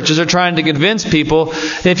other churches are trying to convince people,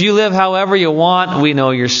 if you live however you want, we know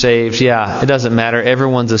you're saved. Yeah, it doesn't matter.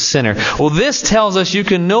 Everyone's a sinner. Well, this tells us you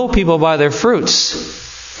can know people by their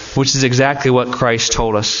fruits, which is exactly what Christ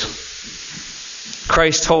told us.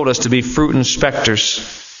 Christ told us to be fruit inspectors.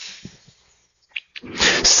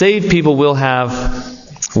 Saved people will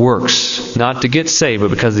have works, not to get saved, but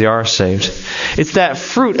because they are saved. It's that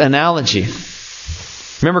fruit analogy.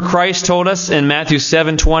 Remember, Christ told us in Matthew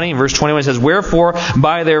 7:20, verse 21, it says, "Wherefore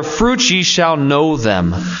by their fruits ye shall know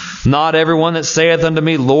them. Not everyone that saith unto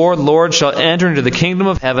me, Lord, Lord, shall enter into the kingdom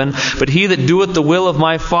of heaven, but he that doeth the will of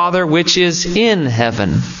my Father which is in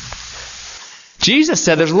heaven." Jesus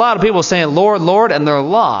said there's a lot of people saying, Lord, Lord, and they're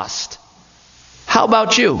lost. How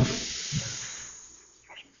about you?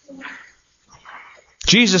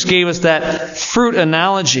 Jesus gave us that fruit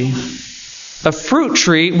analogy. A fruit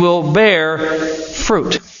tree will bear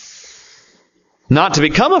fruit. Not to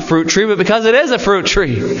become a fruit tree, but because it is a fruit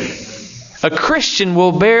tree. A Christian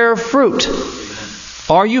will bear fruit.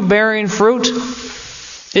 Are you bearing fruit?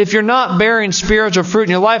 If you're not bearing spiritual fruit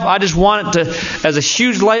in your life, I just want it to, as a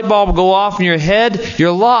huge light bulb, go off in your head.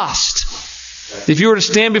 You're lost. If you were to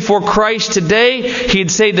stand before Christ today,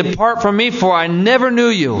 He'd say, "Depart from me, for I never knew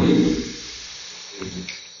you."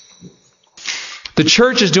 The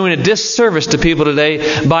church is doing a disservice to people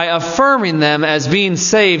today by affirming them as being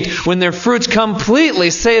saved when their fruits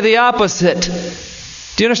completely say the opposite.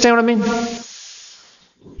 Do you understand what I mean?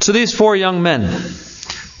 So these 4 young men,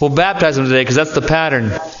 we'll baptize them today because that's the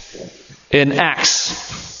pattern. In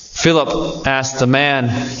Acts, Philip asked the man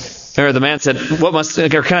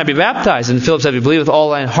said, "Can I be baptized?" And Philip said, "If you believe with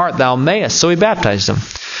all thine heart, thou mayest." So he baptized them.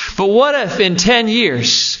 But what if in 10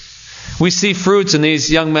 years we see fruits in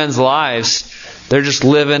these young men's lives? They're just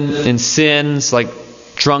living in sins like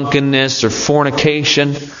drunkenness or fornication.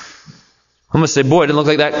 I'm going to say, boy, it didn't look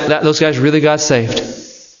like that those guys really got saved.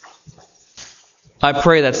 I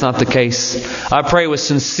pray that's not the case. I pray with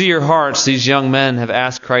sincere hearts these young men have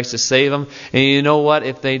asked Christ to save them. And you know what?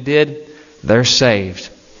 If they did, they're saved.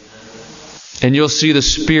 And you'll see the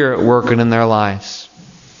Spirit working in their lives.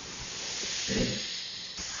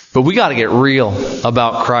 But we got to get real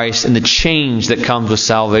about Christ and the change that comes with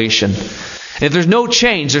salvation. If there's no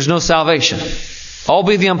change, there's no salvation. I'll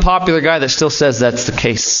be the unpopular guy that still says that's the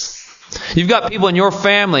case. You've got people in your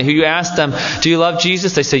family who you ask them, "Do you love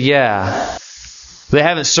Jesus?" They say, "Yeah." They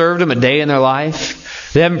haven't served Him a day in their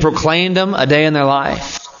life. They haven't proclaimed Him a day in their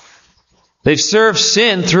life. They've served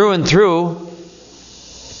sin through and through.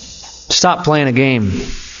 Stop playing a game.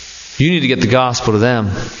 You need to get the gospel to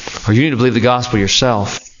them, or you need to believe the gospel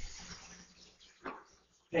yourself.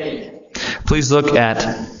 Please look at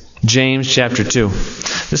James chapter 2.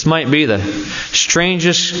 This might be the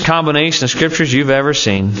strangest combination of scriptures you've ever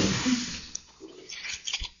seen.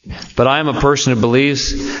 But I am a person who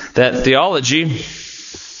believes that theology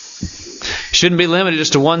shouldn't be limited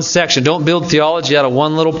just to one section. Don't build theology out of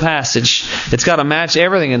one little passage. It's got to match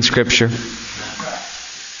everything in Scripture.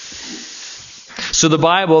 So the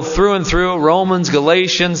Bible, through and through, Romans,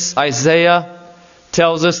 Galatians, Isaiah,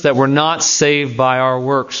 tells us that we're not saved by our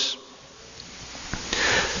works.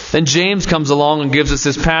 Then James comes along and gives us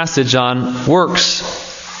this passage on works.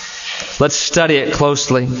 Let's study it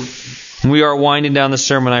closely. We are winding down the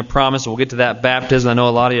sermon, I promise. We'll get to that baptism. I know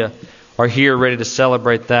a lot of you are here ready to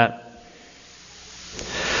celebrate that.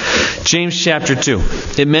 James chapter 2.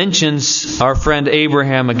 It mentions our friend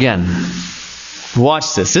Abraham again.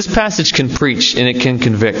 Watch this. This passage can preach and it can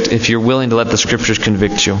convict if you're willing to let the Scriptures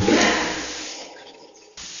convict you.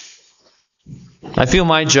 I feel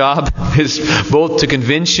my job is both to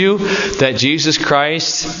convince you that Jesus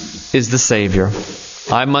Christ is the Savior.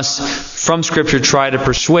 I must, from Scripture, try to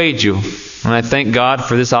persuade you. And I thank God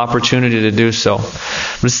for this opportunity to do so. But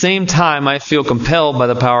at the same time, I feel compelled by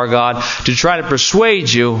the power of God to try to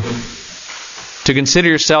persuade you to consider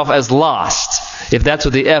yourself as lost, if that's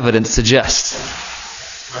what the evidence suggests.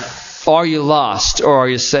 Are you lost or are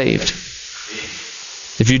you saved?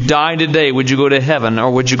 If you died today, would you go to heaven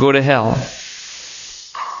or would you go to hell?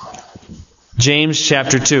 James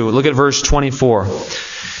chapter 2. Look at verse 24.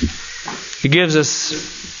 He gives us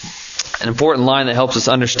an important line that helps us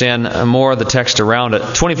understand more of the text around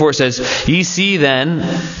it. 24 says, "Ye see then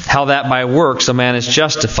how that by works a man is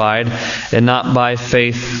justified, and not by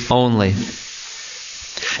faith only."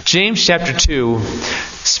 James chapter 2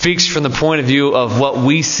 speaks from the point of view of what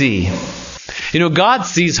we see. You know, God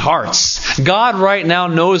sees hearts. God right now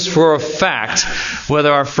knows for a fact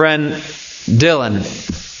whether our friend Dylan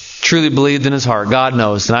truly believed in his heart. God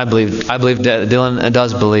knows, and I believe Dylan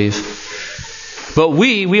does believe. But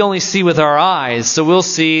we only see with our eyes. So we'll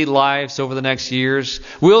see lives over the next years.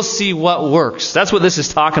 We'll see what works. That's what this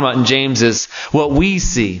is talking about in James, is what we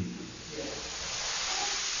see.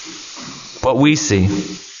 What we see.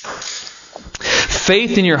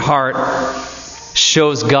 Faith in your heart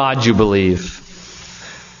shows God you believe.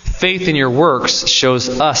 Faith in your works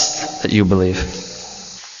shows us that you believe.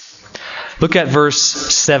 Look at verse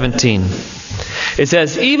 17. It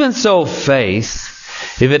says, even so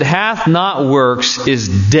faith, if it hath not works,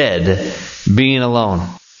 is dead, being alone.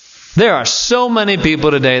 There are so many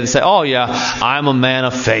people today that say, oh yeah, I'm a man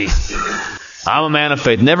of faith. I'm a man of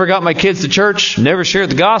faith. Never got my kids to church, never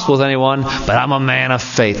shared the gospel with anyone, but I'm a man of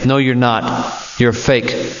faith. No, you're not. You're a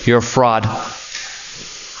fake. You're a fraud.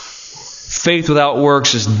 Faith without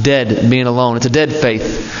works is dead, being alone. It's a dead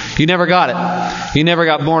faith. You never got it. You never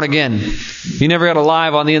got born again. You never got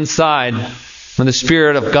alive on the inside in the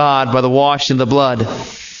Spirit of God by the washing of the blood.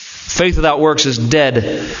 Faith without works is dead.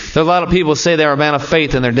 There are a lot of people who say they're a man of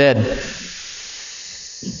faith and they're dead.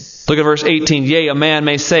 Look at verse 18. Yea, a man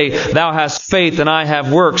may say, thou hast faith and I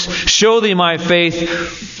have works. Show thee my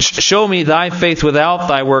faith. Show me thy faith without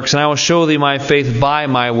thy works, and I will show thee my faith by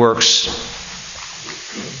my works.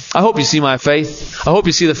 I hope you see my faith. I hope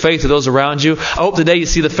you see the faith of those around you. I hope today you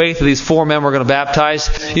see the faith of these 4 men we're going to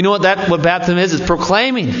baptize. You know what baptism is? It's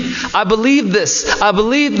proclaiming. I believe this. I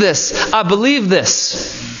believe this. I believe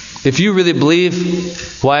this. If you really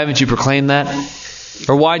believe, why haven't you proclaimed that?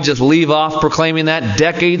 Or why just leave off proclaiming that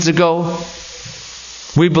decades ago?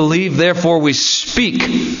 We believe, therefore we speak.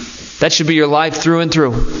 That should be your life through and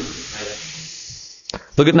through.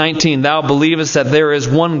 Look at 19. Thou believest that there is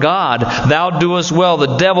one God. Thou doest well.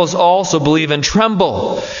 The devils also believe and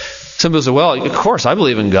tremble. Some people say, well, of course I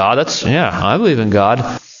believe in God. I believe in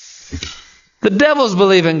God. The devils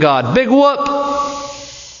believe in God. Big whoop.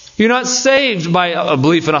 You're not saved by a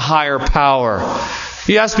belief in a higher power.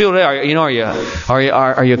 You ask people today,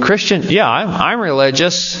 are you a Christian? Yeah, I'm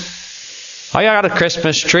religious. I got a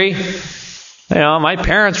Christmas tree. My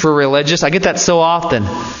parents were religious. I get that so often.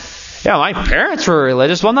 Yeah, my parents were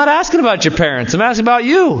religious. Well, I'm not asking about your parents. I'm asking about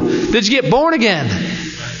you. Did you get born again?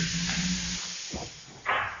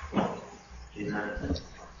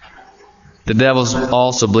 The devils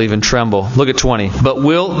also believe and tremble. Look at 20. But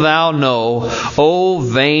wilt thou know, O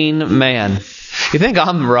vain man? You think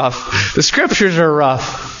I'm rough? The Scriptures are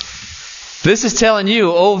rough. This is telling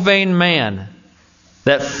you, O vain man,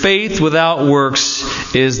 that faith without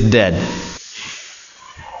works is dead.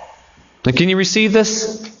 Now, can you receive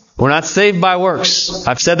this? We're not saved by works.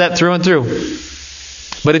 I've said that through and through.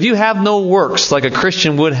 But if you have no works like a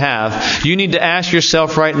Christian would have, you need to ask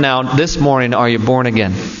yourself right now, this morning, are you born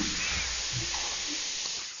again?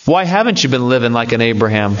 Why haven't you been living like an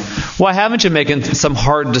Abraham? Why haven't you making some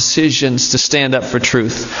hard decisions to stand up for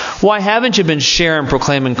truth? Why haven't you been sharing,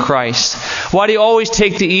 proclaiming Christ? Why do you always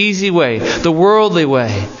take the easy way, the worldly way?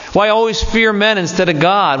 Why always fear men instead of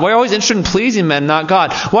God? Why are you always interested in pleasing men, not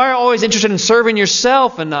God? Why are you always interested in serving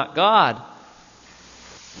yourself and not God?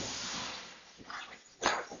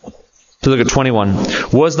 So look at 21.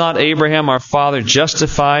 Was not Abraham our father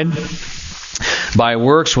justified by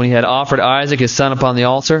works when he had offered Isaac his son upon the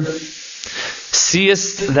altar?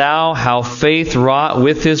 Seest thou how faith wrought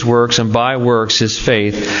with his works, and by works his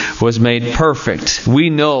faith was made perfect? We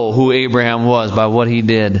know who Abraham was by what he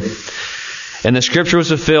did. And the Scripture was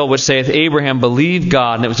fulfilled, which saith, Abraham believed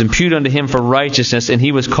God, and it was imputed unto him for righteousness, and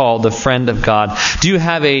he was called the friend of God. Do you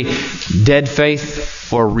have a dead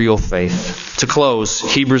faith or real faith? To close,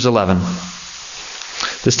 Hebrews 11.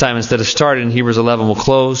 This time, instead of starting in Hebrews 11, we'll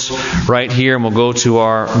close right here and we'll go to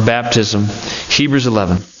our baptism. Hebrews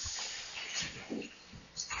 11.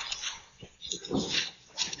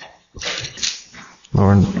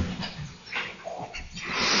 Lord.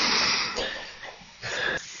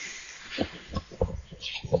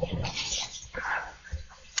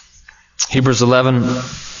 Hebrews 11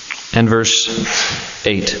 and verse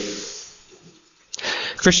 8.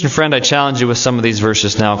 Christian friend, I challenge you with some of these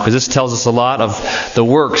verses now, because this tells us a lot of the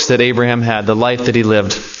works that Abraham had, the life that he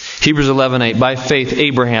lived. Hebrews 11:8. By faith,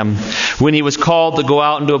 Abraham, when he was called to go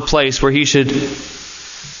out into a place where he should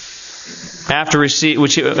after receive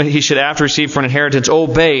for an inheritance,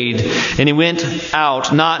 obeyed, and he went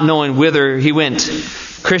out, not knowing whither he went.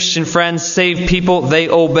 Christian friends, saved people, they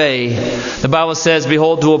obey. The Bible says,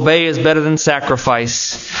 behold, to obey is better than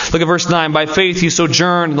sacrifice. Look at verse 9. By faith he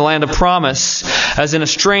sojourned in the land of promise, as in a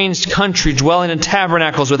strange country, dwelling in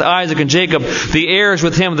tabernacles with Isaac and Jacob, the heirs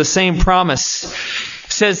with him of the same promise.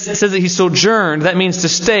 It says that he sojourned. That means to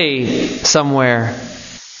stay somewhere.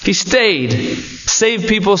 He stayed. Saved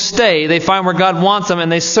people stay. They find where God wants them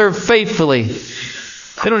and they serve faithfully.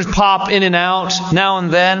 They don't just pop in and out now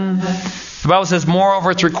and then. The Bible says, moreover,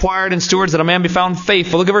 it's required in stewards that a man be found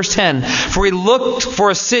faithful. Look at verse 10. For he looked for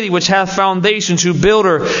a city which hath foundations, whose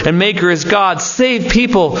builder and maker is God. Saved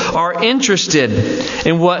people are interested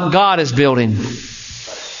in what God is building.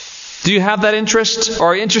 Do you have that interest? Or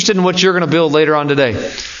are you interested in what you're going to build later on today?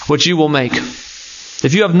 What you will make?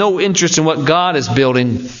 If you have no interest in what God is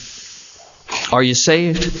building, are you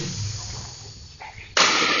saved?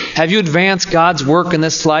 Have you advanced God's work in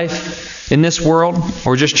this life, in this world,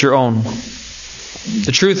 or just your own?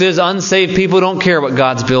 The truth is, unsaved people don't care what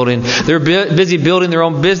God's building. They're busy building their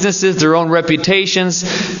own businesses, their own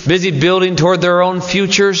reputations, busy building toward their own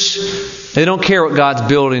futures. They don't care what God's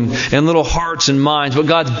building in little hearts and minds, what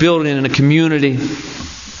God's building in a community.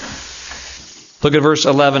 Look at verse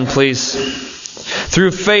 11, please.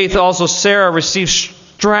 Through faith also Sarah received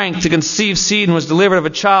strength to conceive seed and was delivered of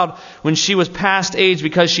a child when she was past age,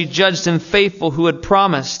 because she judged him faithful who had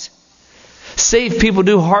promised. Saved people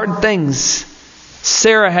do hard things.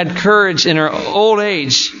 Sarah had courage in her old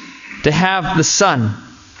age to have the son.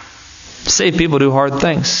 Saved people do hard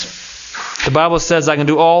things. The Bible says, I can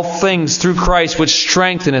do all things through Christ which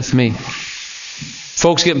strengtheneth me.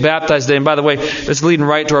 Folks getting baptized today. And by the way, it's leading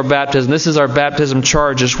right to our baptism. This is our baptism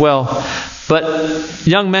charge as well. But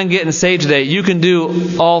young men getting saved today, you can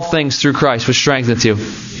do all things through Christ which strengtheneth you.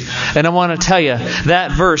 And I want to tell you,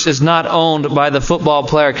 that verse is not owned by the football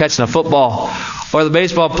player catching a football, or the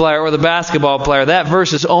baseball player, or the basketball player. That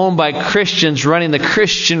verse is owned by Christians running the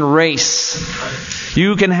Christian race.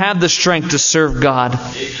 You can have the strength to serve God.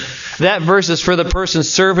 That verse is for the person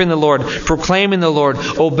serving the Lord, proclaiming the Lord,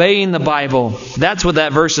 obeying the Bible. That's what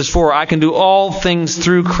that verse is for. I can do all things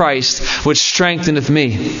through Christ, which strengtheneth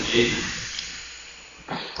me.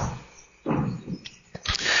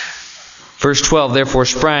 Verse 12, therefore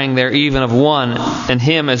sprang there even of one, and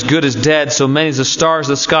him as good as dead, so many as the stars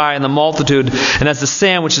of the sky, and the multitude, and as the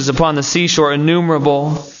sand which is upon the seashore,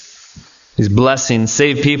 innumerable. These blessings,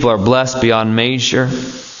 saved people are blessed beyond measure.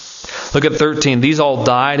 Look at 13. These all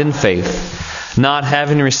died in faith, not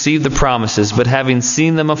having received the promises, but having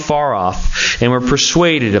seen them afar off, and were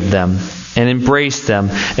persuaded of them, and embraced them,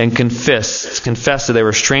 and confessed that they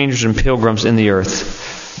were strangers and pilgrims in the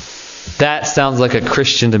earth. That sounds like a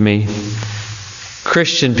Christian to me.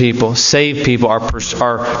 Christian people, saved people, are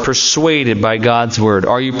persuaded by God's Word.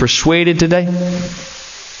 Are you persuaded today?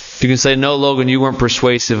 You can say, no, Logan, you weren't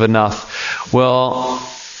persuasive enough. Well,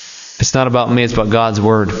 it's not about me, it's about God's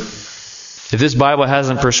Word. If this Bible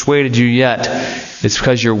hasn't persuaded you yet, it's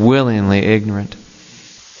because you're willingly ignorant.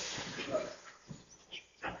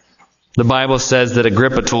 The Bible says that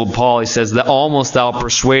Agrippa told Paul, he says, that almost thou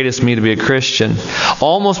persuadest me to be a Christian.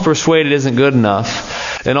 Almost persuaded isn't good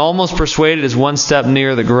enough. And almost persuaded is one step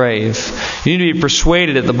near the grave. You need to be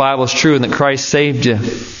persuaded that the Bible is true and that Christ saved you.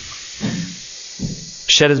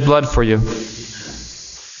 Shed His blood for you. It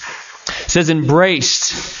says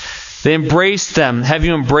embraced. They embraced them. Have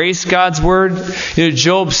you embraced God's Word? You know,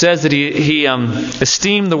 Job says that he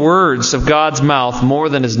esteemed the words of God's mouth more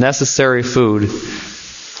than his necessary food.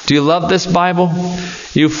 Do you love this Bible?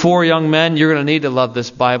 You 4 young men, you're going to need to love this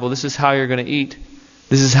Bible. This is how you're going to eat.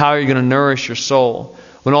 This is how you're going to nourish your soul.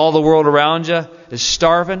 When all the world around you is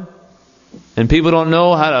starving and people don't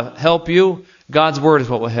know how to help you, God's Word is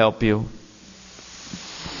what will help you.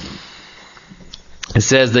 It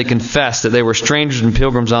says they confessed that they were strangers and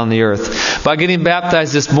pilgrims on the earth. By getting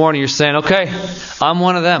baptized this morning, you're saying, okay, I'm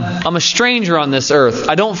one of them. I'm a stranger on this earth.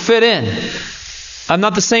 I don't fit in. I'm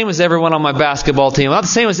not the same as everyone on my basketball team. I'm not the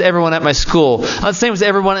same as everyone at my school. I'm not the same as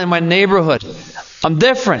everyone in my neighborhood. I'm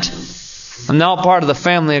different. I'm now part of the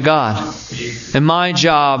family of God. And my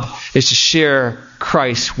job is to share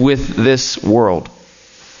Christ with this world.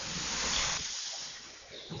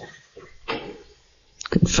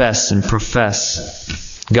 Confess and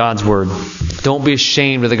profess God's Word. Don't be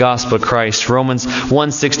ashamed of the gospel of Christ. Romans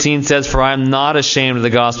 1:16 says, for I am not ashamed of the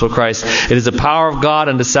gospel of Christ. It is the power of God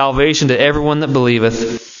unto salvation to everyone that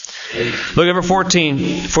believeth. Look at verse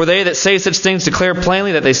 14. For they that say such things declare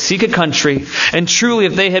plainly that they seek a country. And truly,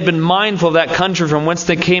 if they had been mindful of that country from whence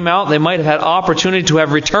they came out, they might have had opportunity to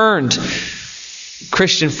have returned.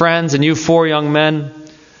 Christian friends, and you 4 young men,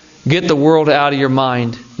 get the world out of your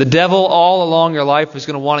mind. The devil all along your life is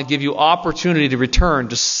going to want to give you opportunity to return,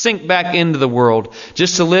 to sink back into the world,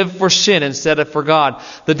 just to live for sin instead of for God.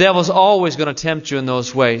 The devil's always going to tempt you in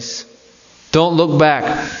those ways. Don't look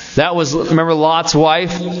back. Remember Lot's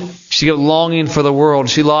wife? She kept longing for the world.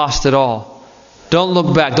 She lost it all. Don't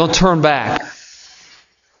look back. Don't turn back.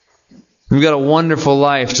 You've got a wonderful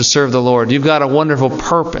life to serve the Lord. You've got a wonderful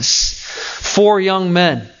purpose. 4 young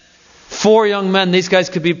men. 4 young men. These guys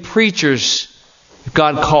could be preachers. if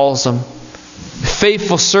God calls them.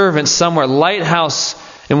 Faithful servants somewhere, lighthouse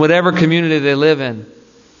in whatever community they live in.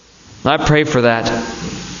 I pray for that.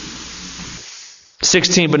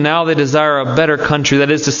 16, but now they desire a better country,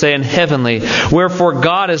 that is to say, in heavenly. Wherefore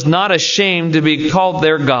God is not ashamed to be called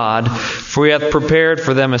their God, for He hath prepared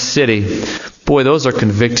for them a city. Boy, those are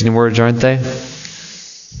convicting words, aren't they?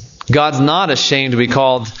 God's not ashamed to be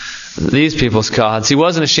called these people's gods. He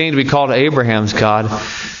wasn't ashamed to be called Abraham's God.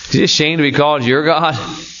 Is He ashamed to be called your God?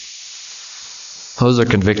 Those are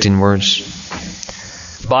convicting words.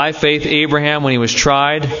 By faith Abraham, when he was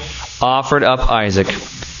tried, offered up Isaac.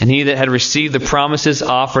 And he that had received the promises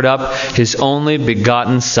offered up his only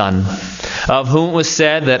begotten son, of whom it was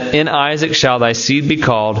said that in Isaac shall thy seed be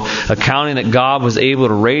called, accounting that God was able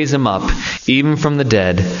to raise him up, even from the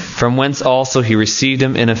dead, from whence also he received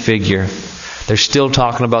him in a figure. They're still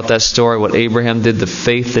talking about that story, what Abraham did, the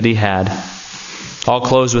faith that he had. I'll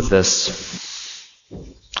close with this.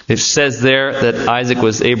 It says there that Isaac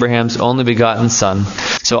was Abraham's only begotten son.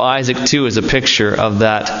 So Isaac too is a picture of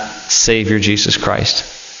that Savior, Jesus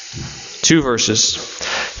Christ. 2 verses.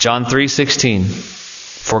 John 3:16.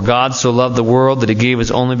 For God so loved the world that He gave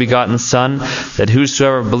His only begotten Son, that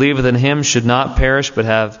whosoever believeth in Him should not perish but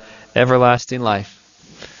have everlasting life.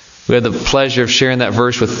 We had the pleasure of sharing that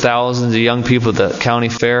verse with thousands of young people at the county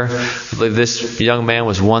fair. I believe this young man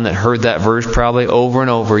was one that heard that verse probably over and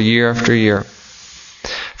over, year after year.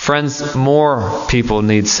 Friends, more people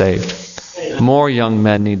need saved. More young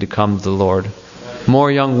men need to come to the Lord.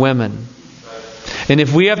 More young women. And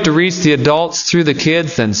if we have to reach the adults through the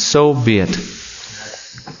kids, then so be it.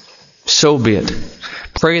 So be it.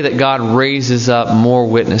 Pray that God raises up more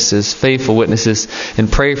witnesses, faithful witnesses,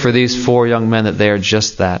 and pray for these 4 young men that they are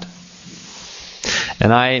just that.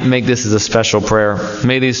 And I make this as a special prayer.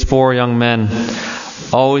 May these 4 young men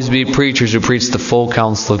always be preachers who preach the full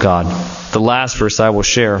counsel of God. The last verse I will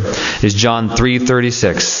share is John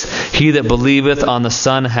 3:36. He that believeth on the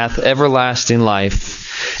Son hath everlasting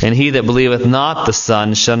life, and he that believeth not the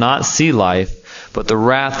Son shall not see life, but the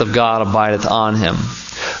wrath of God abideth on him.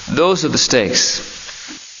 Those are the stakes.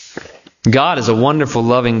 God is a wonderful,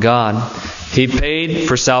 loving God. He paid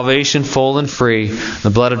for salvation full and free, the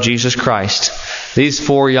blood of Jesus Christ. These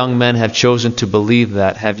 4 young men have chosen to believe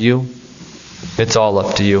that. Have you? It's all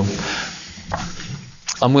up to you.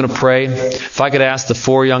 I'm going to pray. If I could ask the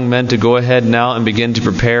 4 young men to go ahead now and begin to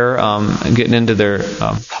prepare, getting into their...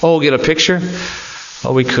 get a picture?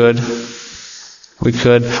 Oh, we could. We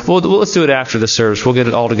could. Well, let's do it after the service. We'll get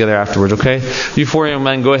it all together afterwards, okay? You 4 young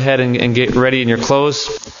men, go ahead and get ready in your clothes,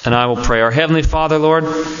 and I will pray. Our Heavenly Father, Lord,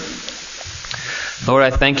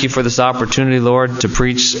 I thank You for this opportunity, Lord, to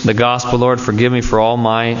preach the gospel, Lord. Forgive me for all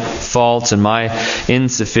my faults and my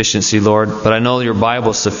insufficiency, Lord. But I know Your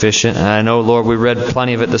Bible is sufficient, and I know, Lord, we read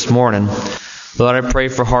plenty of it this morning. Lord, I pray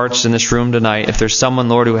for hearts in this room tonight. If there's someone,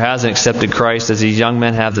 Lord, who hasn't accepted Christ as these young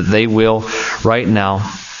men have, that they will right now.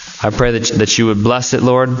 I pray that You would bless it,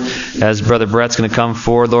 Lord. As Brother Brett's going to come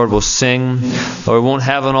forward, Lord, we'll sing. Lord, we won't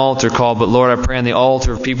have an altar call, but Lord, I pray on the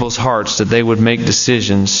altar of people's hearts that they would make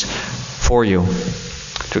decisions for You.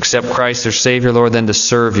 To accept Christ their Savior, Lord, then to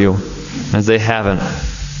serve You as they haven't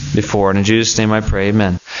before. And in Jesus' name I pray,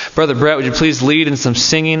 amen. Brother Brett, would you please lead in some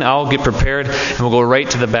singing? I'll get prepared and we'll go right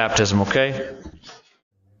to the baptism, okay?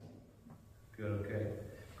 Good, okay.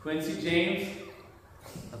 Quincy James,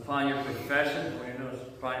 upon your confession,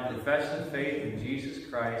 upon your profession of faith in Jesus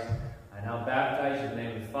Christ, I now baptize you in the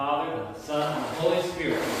name of the Father, and the Son, and the Holy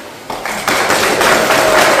Spirit.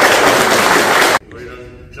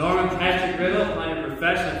 Norman Patrick Riddle, upon your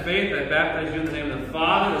profession of faith, I baptize you in the name of the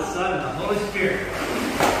Father, the Son, and the Holy Spirit.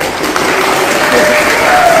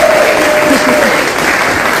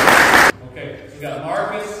 Okay, so we got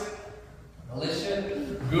Marcus, Alicia,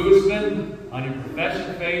 Guzman, on your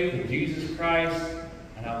profession of faith in Jesus Christ,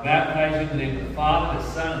 and I'll baptize you in the name of the Father, the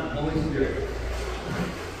Son, and the Holy Spirit.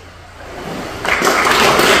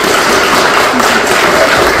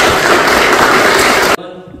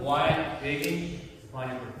 Wyatt Digging, upon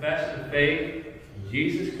your profession of faith in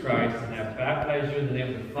Jesus Christ, and I baptize you in the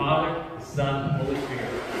name of the Father, the Son, and the Holy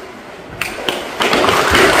Spirit.